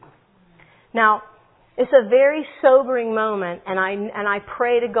 Now, it's a very sobering moment, and I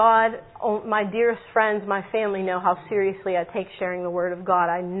pray to God, my dearest friends, my family know how seriously I take sharing the Word of God.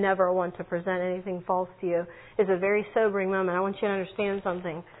 I never want to present anything false to you. It's a very sobering moment. I want you to understand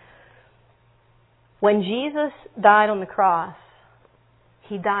something. When Jesus died on the cross,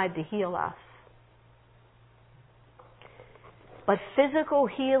 He died to heal us. But physical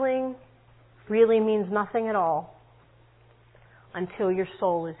healing really means nothing at all until your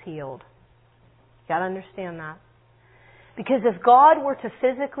soul is healed. You got to understand that. Because if God were to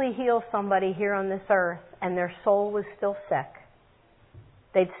physically heal somebody here on this earth and their soul was still sick,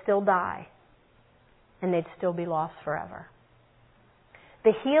 they'd still die and they'd still be lost forever.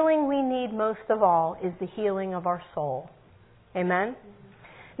 The healing we need most of all is the healing of our soul. Amen?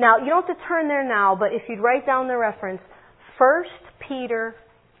 Now, you don't have to turn there now, but if you'd write down the reference, 1 Peter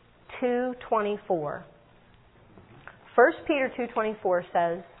 2:24. 1 Peter 2:24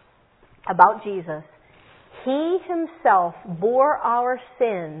 says about Jesus, "He himself bore our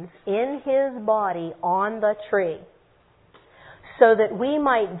sins in his body on the tree, so that we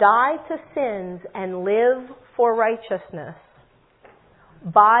might die to sins and live for righteousness.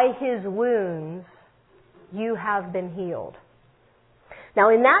 By his wounds you have been healed." Now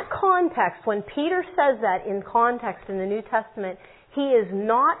in that context, when Peter says that in context in the New Testament, he is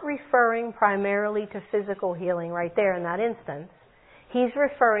not referring primarily to physical healing right there in that instance. He's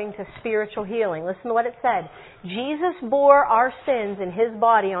referring to spiritual healing. Listen to what it said. "Jesus bore our sins in his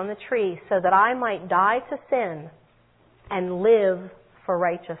body on the tree so that I might die to sin and live for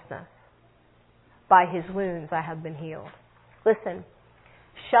righteousness. By his wounds I have been healed." Listen,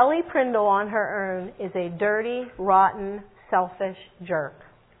 Shelley Prindle on her own is a dirty, rotten, selfish jerk.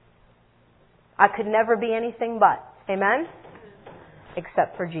 I could never be anything but. Amen?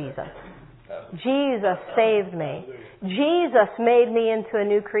 Except for Jesus. Jesus saved me. Jesus made me into a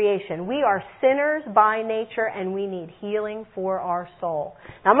new creation. We are sinners by nature and we need healing for our soul.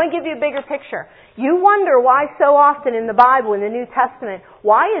 Now I'm going to give you a bigger picture. You wonder why so often in the Bible, in the New Testament,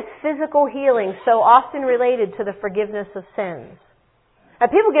 why is physical healing so often related to the forgiveness of sins? And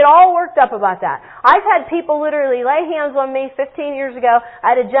people get all worked up about that. I've had people literally lay hands on me 15 years ago. I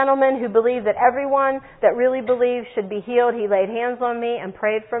had a gentleman who believed that everyone that really believes should be healed. He laid hands on me and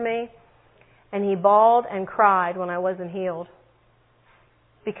prayed for me. And he bawled and cried when I wasn't healed.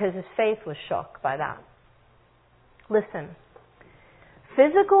 Because his faith was shook by that. Listen.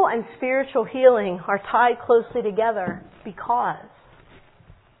 Physical and spiritual healing are tied closely together because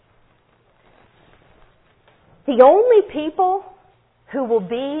the only people who will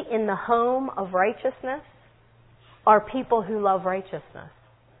be in the home of righteousness are people who love righteousness.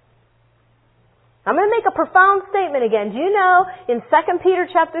 I'm going to make a profound statement again. Do you know in 2 Peter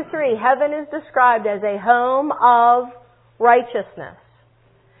chapter 3, heaven is described as a home of righteousness?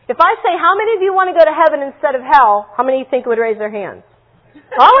 If I say, how many of you want to go to heaven instead of hell, how many of you think would raise their hands?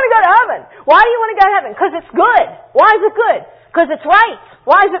 I want to go to heaven. Why do you want to go to heaven? Because it's good. Why is it good? Because it's right.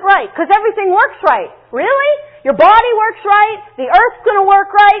 Why is it right? Because everything works right. Really? Your body works right. The earth's going to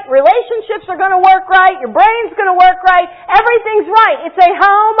work right. Relationships are going to work right. Your brain's going to work right. Everything's right. It's a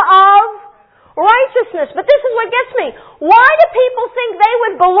home of righteousness. But this is what gets me. Why do people think they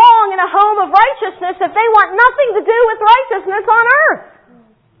would belong in a home of righteousness if they want nothing to do with righteousness on earth?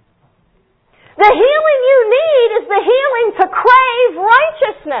 The healing you need is the healing to crave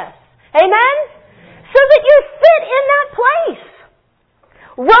righteousness. Amen? So that you fit in that place.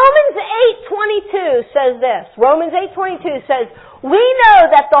 Romans 8:22 says this. Romans 8:22 says, we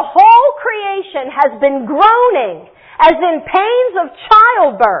know that the whole creation has been groaning as in pains of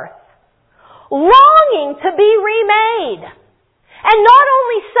childbirth, longing to be remade. And not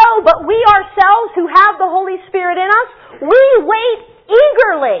only so, but we ourselves who have the Holy Spirit in us, we wait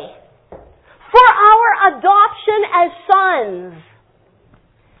eagerly for our adoption as sons,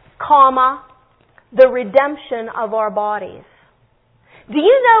 the redemption of our bodies. Do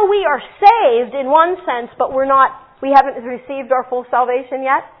you know we are saved in one sense, but we haven't received our full salvation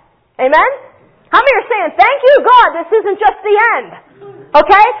yet? Amen? How many are saying, thank you, God, this isn't just the end?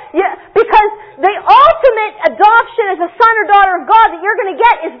 Okay? Yeah, because the ultimate adoption as a son or daughter of God that you're going to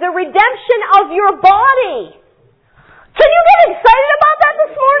get is the redemption of your body. Can you get excited about that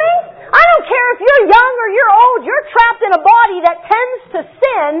this morning? I don't care if you're young or you're old, you're trapped in a body that tends to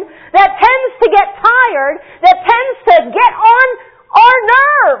sin, that tends to get tired, that tends to get on our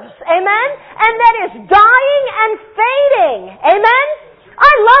nerves, amen? And that is dying and fading, amen?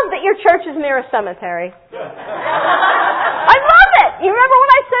 I love that your church is near a cemetery. I love it! You remember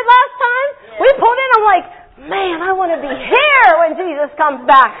what I said last time? We pulled in, I'm like, man, I want to be here when Jesus comes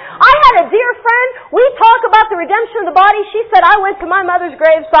back. I had a dear friend, we talk about the redemption of the body. She said, I went to my mother's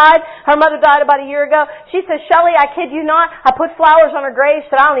graveside. Her mother died about a year ago. She says, Shelley, I kid you not, I put flowers on her grave. She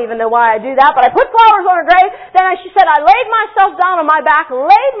said, I don't even know why I do that, but I put flowers on her grave. Then she said, I laid myself down on my back,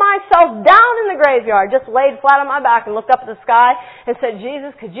 laid myself down in the graveyard, just laid flat on my back and looked up at the sky and said,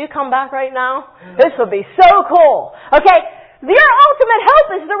 Jesus, could you come back right now? This would be so cool. Okay? Your ultimate hope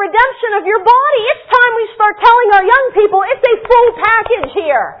is the redemption of your body. It's time we start telling our young people it's a full package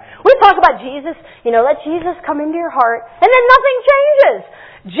here. We talk about Jesus, let Jesus come into your heart, and then nothing changes.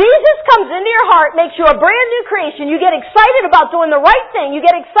 Jesus comes into your heart, makes you a brand new creation. You get excited about doing the right thing. You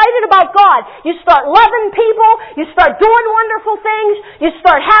get excited about God. You start loving people. You start doing wonderful things. You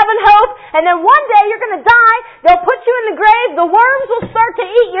start having hope. And then one day you're going to die. They'll put you in the grave. The worms will start to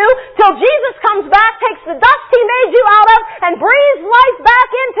eat you till Jesus comes back, takes the dust He made you out of, and breathes life back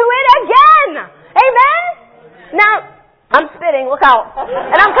into it again. Amen? Now, I'm spitting, look out.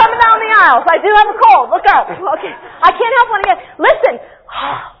 And I'm coming down the aisles. I do have a cold, look out. Okay. I can't help when I get, listen,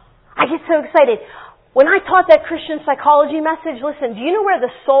 I get so excited. When I taught that Christian psychology message, listen, do you know where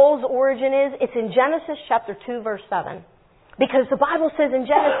the soul's origin is? It's in Genesis chapter 2, verse 7. Because the Bible says in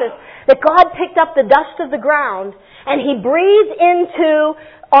Genesis that God picked up the dust of the ground and He breathed into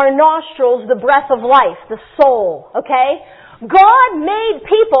our nostrils the breath of life, the soul, okay? God made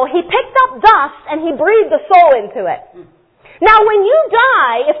people, He picked up dust and He breathed the soul into it. Now when you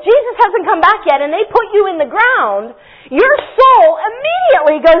die, if Jesus hasn't come back yet and they put you in the ground, your soul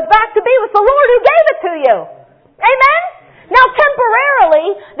immediately goes back to be with the Lord who gave it to you. Amen? Now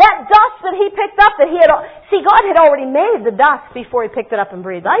temporarily, that dust that He picked up God had already made the dust before He picked it up and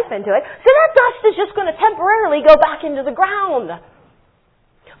breathed life into it. So that dust is just going to temporarily go back into the ground.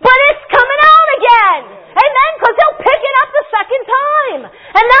 But it's coming out again. Amen? Because He'll pick it up the second time.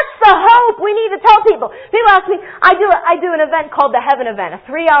 And that's the hope we need to tell people. People ask me, I do an event called the Heaven Event, a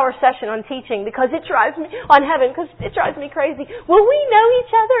 3-hour session on teaching because it drives me crazy. Will we know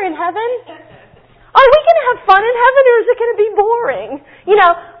each other in heaven? Are we going to have fun in heaven or is it going to be boring?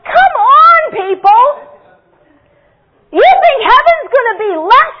 Come on, people. You think heaven's going to be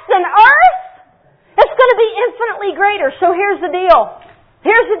less than earth? It's going to be infinitely greater. So here's the deal.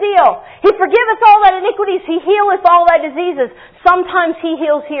 He forgiveth all thy iniquities. He healeth all thy diseases. Sometimes He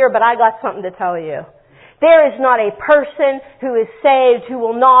heals here, but I got something to tell you. There is not a person who is saved who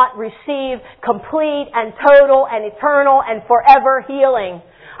will not receive complete and total and eternal and forever healing.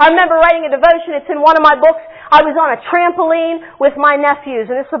 I remember writing a devotion. It's in one of my books. I was on a trampoline with my nephews,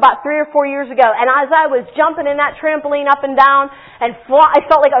 and this was about 3 or 4 years ago. And as I was jumping in that trampoline up and down, and I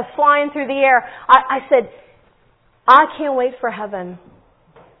felt like I was flying through the air, I said, I can't wait for heaven,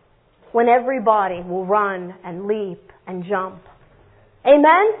 when everybody will run and leap and jump.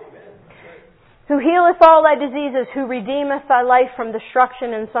 Amen? Who healeth all thy diseases, who redeemeth thy life from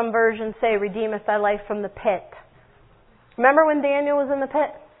destruction, and some versions say redeemeth thy life from the pit. Remember when Daniel was in the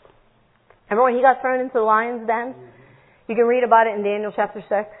pit? Remember when he got thrown into the lion's den? You can read about it in Daniel chapter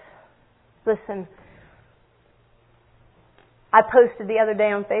 6. Listen, I posted the other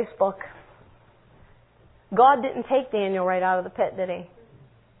day on Facebook. God didn't take Daniel right out of the pit, did He?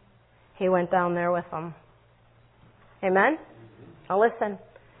 He went down there with them. Amen? Now listen.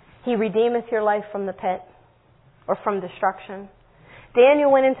 He redeemeth your life from the pit or from destruction.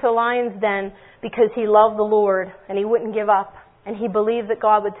 Daniel went into a lion's den because he loved the Lord and he wouldn't give up. And he believed that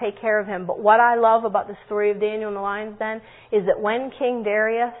God would take care of him. But what I love about the story of Daniel in the lion's den is that when King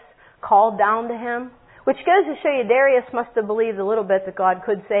Darius called down to him, which goes to show you Darius must have believed a little bit that God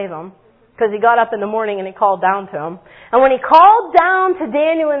could save him, because he got up in the morning and he called down to him. And when he called down to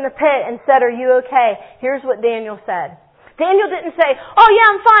Daniel in the pit and said, "Are you okay?" Here's what Daniel said. Daniel didn't say, "Oh yeah,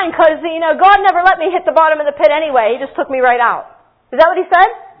 I'm fine, because, God never let me hit the bottom of the pit anyway. He just took me right out." Is that what he said?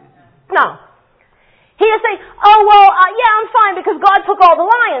 No. He didn't say, "Oh, well, yeah, I'm fine because God took all the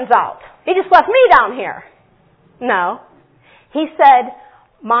lions out. He just left me down here." No. He said,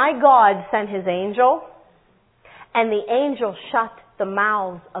 "My God sent his angel, and the angel shut the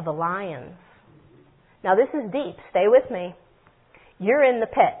mouths of the lions." Now this is deep. Stay with me. You're in the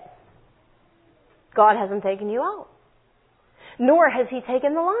pit. God hasn't taken you out. Nor has he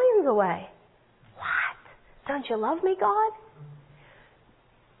taken the lions away. What? Don't you love me, God?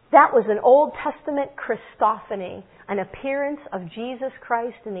 That was an Old Testament Christophany, an appearance of Jesus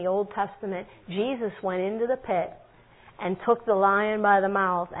Christ in the Old Testament. Jesus went into the pit and took the lion by the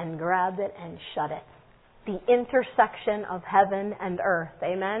mouth and grabbed it and shut it. The intersection of heaven and earth.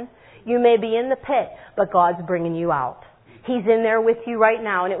 Amen? You may be in the pit, but God's bringing you out. He's in there with you right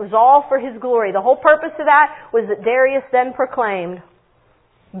now, and it was all for his glory. The whole purpose of that was that Darius then proclaimed,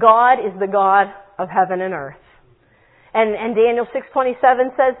 God is the God of heaven and earth. And Daniel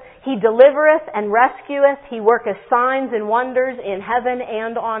 6:27 says, He delivereth and rescueth, He worketh signs and wonders in heaven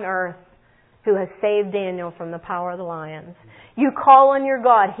and on earth, who has saved Daniel from the power of the lions. You call on your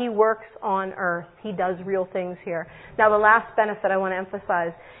God, He works on earth. He does real things here. Now the last benefit I want to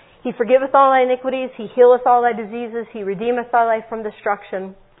emphasize, He forgiveth all thy iniquities, He healeth all thy diseases, He redeemeth thy life from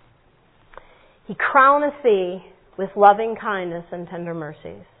destruction. He crowneth thee with loving kindness and tender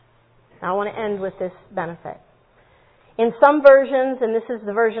mercies. Now I want to end with this benefit. In some versions, and this is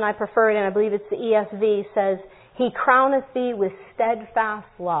the version I prefer, and I believe it's the ESV, says, He crowneth thee with steadfast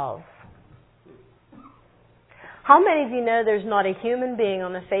love. How many of you know there's not a human being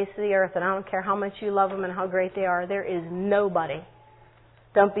on the face of the earth, and I don't care how much you love them and how great they are, there is nobody.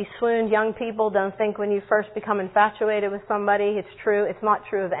 Don't be swooned, young people. Don't think when you first become infatuated with somebody, it's true. It's not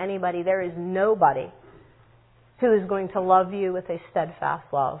true of anybody. There is nobody who is going to love you with a steadfast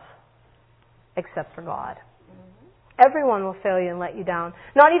love except for God. Everyone will fail you and let you down.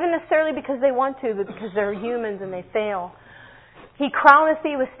 Not even necessarily because they want to, but because they're humans and they fail. He crowneth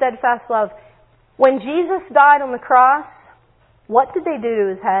thee with steadfast love. When Jesus died on the cross, what did they do to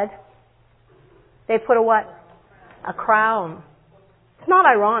his head? They put a what? A crown. It's not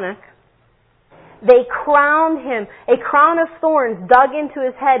ironic. They crowned him. A crown of thorns dug into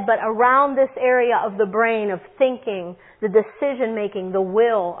his head, but around this area of the brain, of thinking, the decision making, the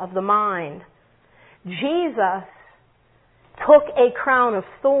will of the mind. Jesus took a crown of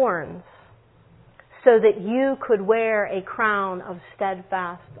thorns so that you could wear a crown of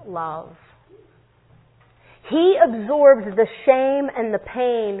steadfast love. He absorbed the shame and the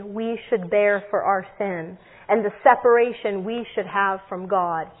pain we should bear for our sin and the separation we should have from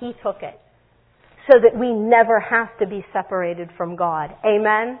God. He took it so that we never have to be separated from God.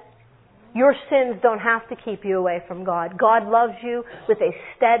 Amen? Your sins don't have to keep you away from God. God loves you with a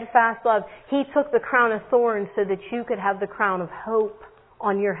steadfast love. He took the crown of thorns so that you could have the crown of hope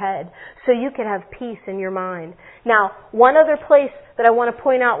on your head, so you could have peace in your mind. Now, one other place that I want to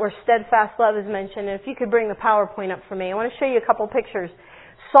point out where steadfast love is mentioned, and if you could bring the PowerPoint up for me, I want to show you a couple pictures.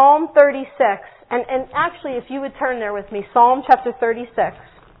 Psalm 36, and actually if you would turn there with me, Psalm chapter 36.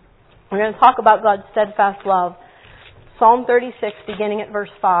 We're going to talk about God's steadfast love. Psalm 36, beginning at verse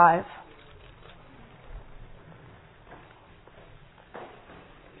 5.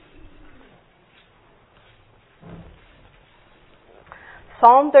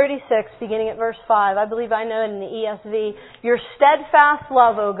 Psalm 36, beginning at verse 5. I believe I know it in the ESV. Your steadfast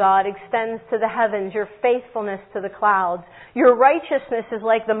love, O God, extends to the heavens, your faithfulness to the clouds. Your righteousness is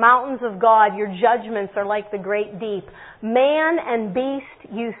like the mountains of God. Your judgments are like the great deep. Man and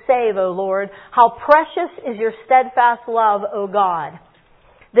beast you save, O Lord. How precious is your steadfast love, O God.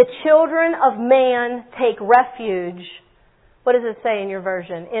 The children of man take refuge. What does it say in your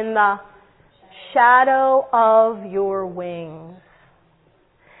version? In the shadow of your wings.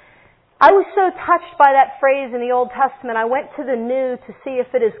 I was so touched by that phrase in the Old Testament, I went to the New to see if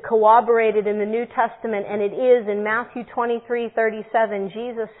it is corroborated in the New Testament, and it is. In Matthew 23:37,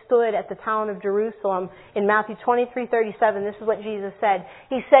 Jesus stood at the town of Jerusalem. In Matthew 23:37, this is what Jesus said.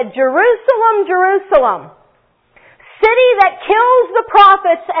 He said, Jerusalem, Jerusalem, city that kills the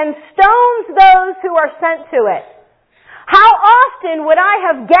prophets and stones those who are sent to it. How often would I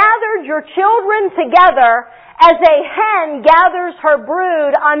have gathered your children together as a hen gathers her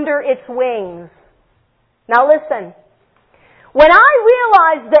brood under its wings. Now listen. When I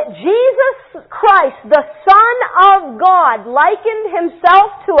realized that Jesus Christ, the Son of God, likened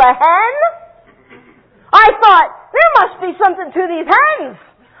himself to a hen? I thought, there must be something to these hens.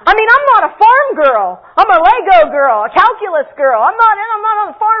 I mean, I'm not a farm girl. I'm a Lego girl, a calculus girl. I'm not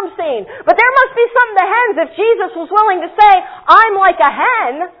on the farm scene. But there must be something to hens if Jesus was willing to say, I'm like a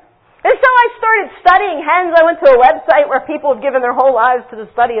hen. And so I started studying hens. I went to a website where people have given their whole lives to the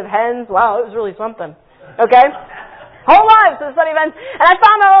study of hens. Wow, it was really something. Okay? Whole lives to the study of hens. And I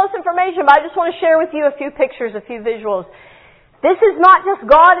found out all this information, but I just want to share with you a few pictures, a few visuals. This is not just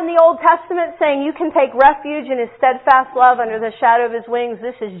God in the Old Testament saying you can take refuge in His steadfast love under the shadow of His wings.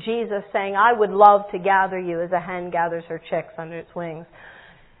 This is Jesus saying, I would love to gather you as a hen gathers her chicks under its wings.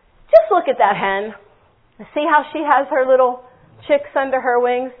 Just look at that hen. See how she has her little chicks under her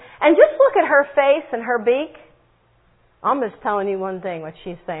wings? And just look at her face and her beak. I'm just telling you one thing, what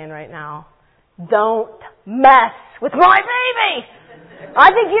she's saying right now. Don't mess with my baby!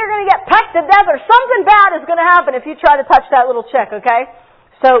 I think you're going to get pecked to death or something bad is going to happen if you try to touch that little chick, okay?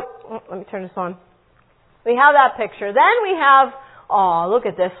 So, let me turn this on. We have that picture. Then we have, look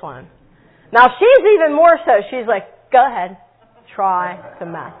at this one. Now she's even more so. She's like, go ahead, try to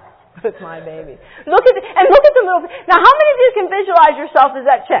mess with my baby. Look at the little, now how many of you can visualize yourself as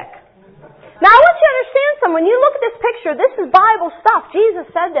that chick? Now I want you to understand something. When you look at this picture, this is Bible stuff. Jesus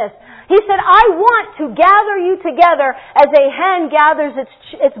said this. He said, I want to gather you together as a hen gathers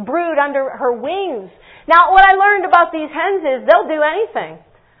its brood under her wings. Now what I learned about these hens is they'll do anything.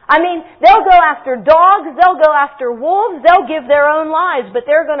 I mean, they'll go after dogs, they'll go after wolves, they'll give their own lives, but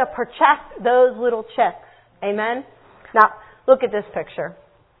they're going to protect those little chicks. Amen? Now, look at this picture.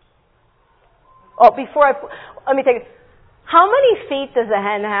 Let me take it. How many feet does a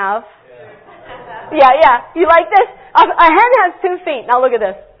hen have? Yeah. You like this? A hen has 2 feet. Now look at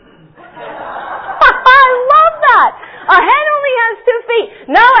this. I love that. A hen only has 2 feet.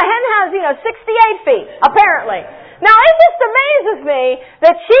 No, a hen has, 68 feet, apparently. Now it just amazes me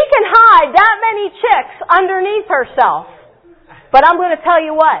that she can hide that many chicks underneath herself. But I'm going to tell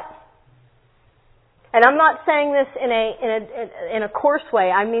you what. And I'm not saying this in a coarse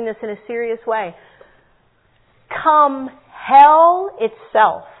way. I mean this in a serious way. Come hell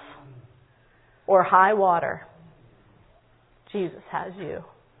itself or high water, Jesus has you.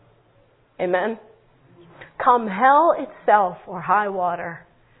 Amen? Come hell itself or high water,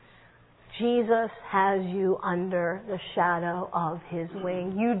 Jesus has you under the shadow of His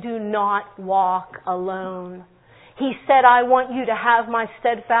wing. You do not walk alone. He said, I want you to have my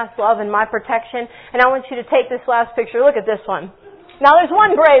steadfast love and my protection. And I want you to take this last picture. Look at this one. Now there's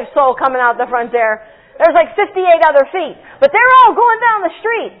one brave soul coming out the front there. There's like 58 other feet. But they're all going down the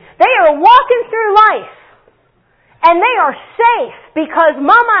street. They are walking through life. And they are safe because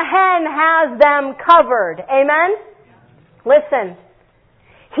Mama Hen has them covered. Amen? Listen.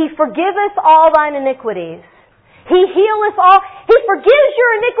 He forgiveth all thine iniquities. He healeth all. He forgives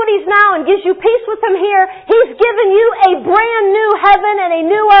your iniquities now and gives you peace with Him here. He's given you a brand new heaven and a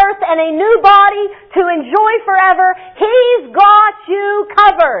new earth and a new body to enjoy forever. He's got you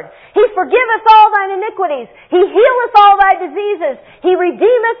covered. He forgiveth all thine iniquities. He healeth all thy diseases. He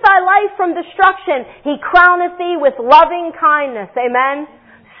redeemeth thy life from destruction. He crowneth thee with loving kindness. Amen?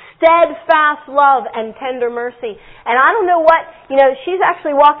 Steadfast love and tender mercy. And I don't know what, she's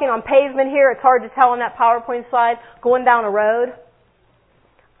actually walking on pavement here. It's hard to tell on that PowerPoint slide. Going down a road.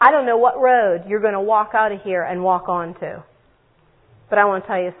 I don't know what road you're going to walk out of here and walk onto. But I want to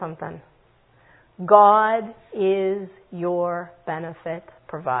tell you something. God is your benefit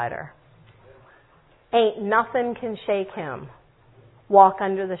provider. Ain't nothing can shake Him. Walk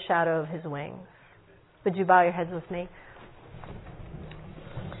under the shadow of His wings. Would you bow your heads with me?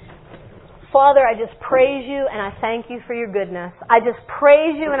 Father, I just praise you and I thank you for your goodness. I just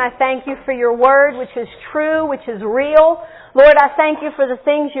praise you and I thank you for your word, which is true, which is real. Lord, I thank you for the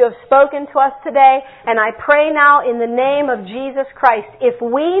things you have spoken to us today. And I pray now in the name of Jesus Christ, if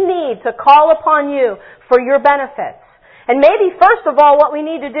we need to call upon you for your benefits, and maybe first of all what we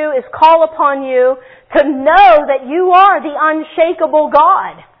need to do is call upon you to know that you are the unshakable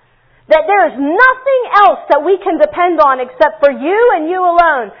God. That there is nothing else that we can depend on except for you and you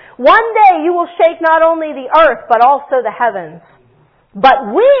alone. One day you will shake not only the earth, but also the heavens.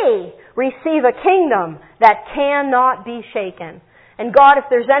 But we receive a kingdom that cannot be shaken. And God, if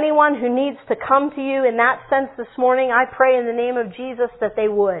there's anyone who needs to come to you in that sense this morning, I pray in the name of Jesus that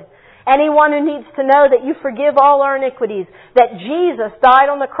they would. Anyone who needs to know that you forgive all our iniquities, that Jesus died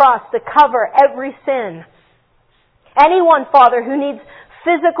on the cross to cover every sin. Anyone, Father, who needs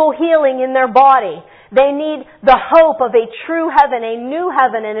physical healing in their body. They need the hope of a true heaven, a new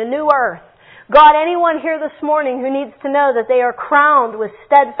heaven, and a new earth. God, anyone here this morning who needs to know that they are crowned with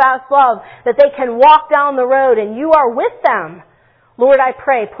steadfast love, that they can walk down the road and you are with them. Lord, I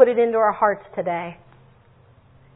pray, put it into our hearts today.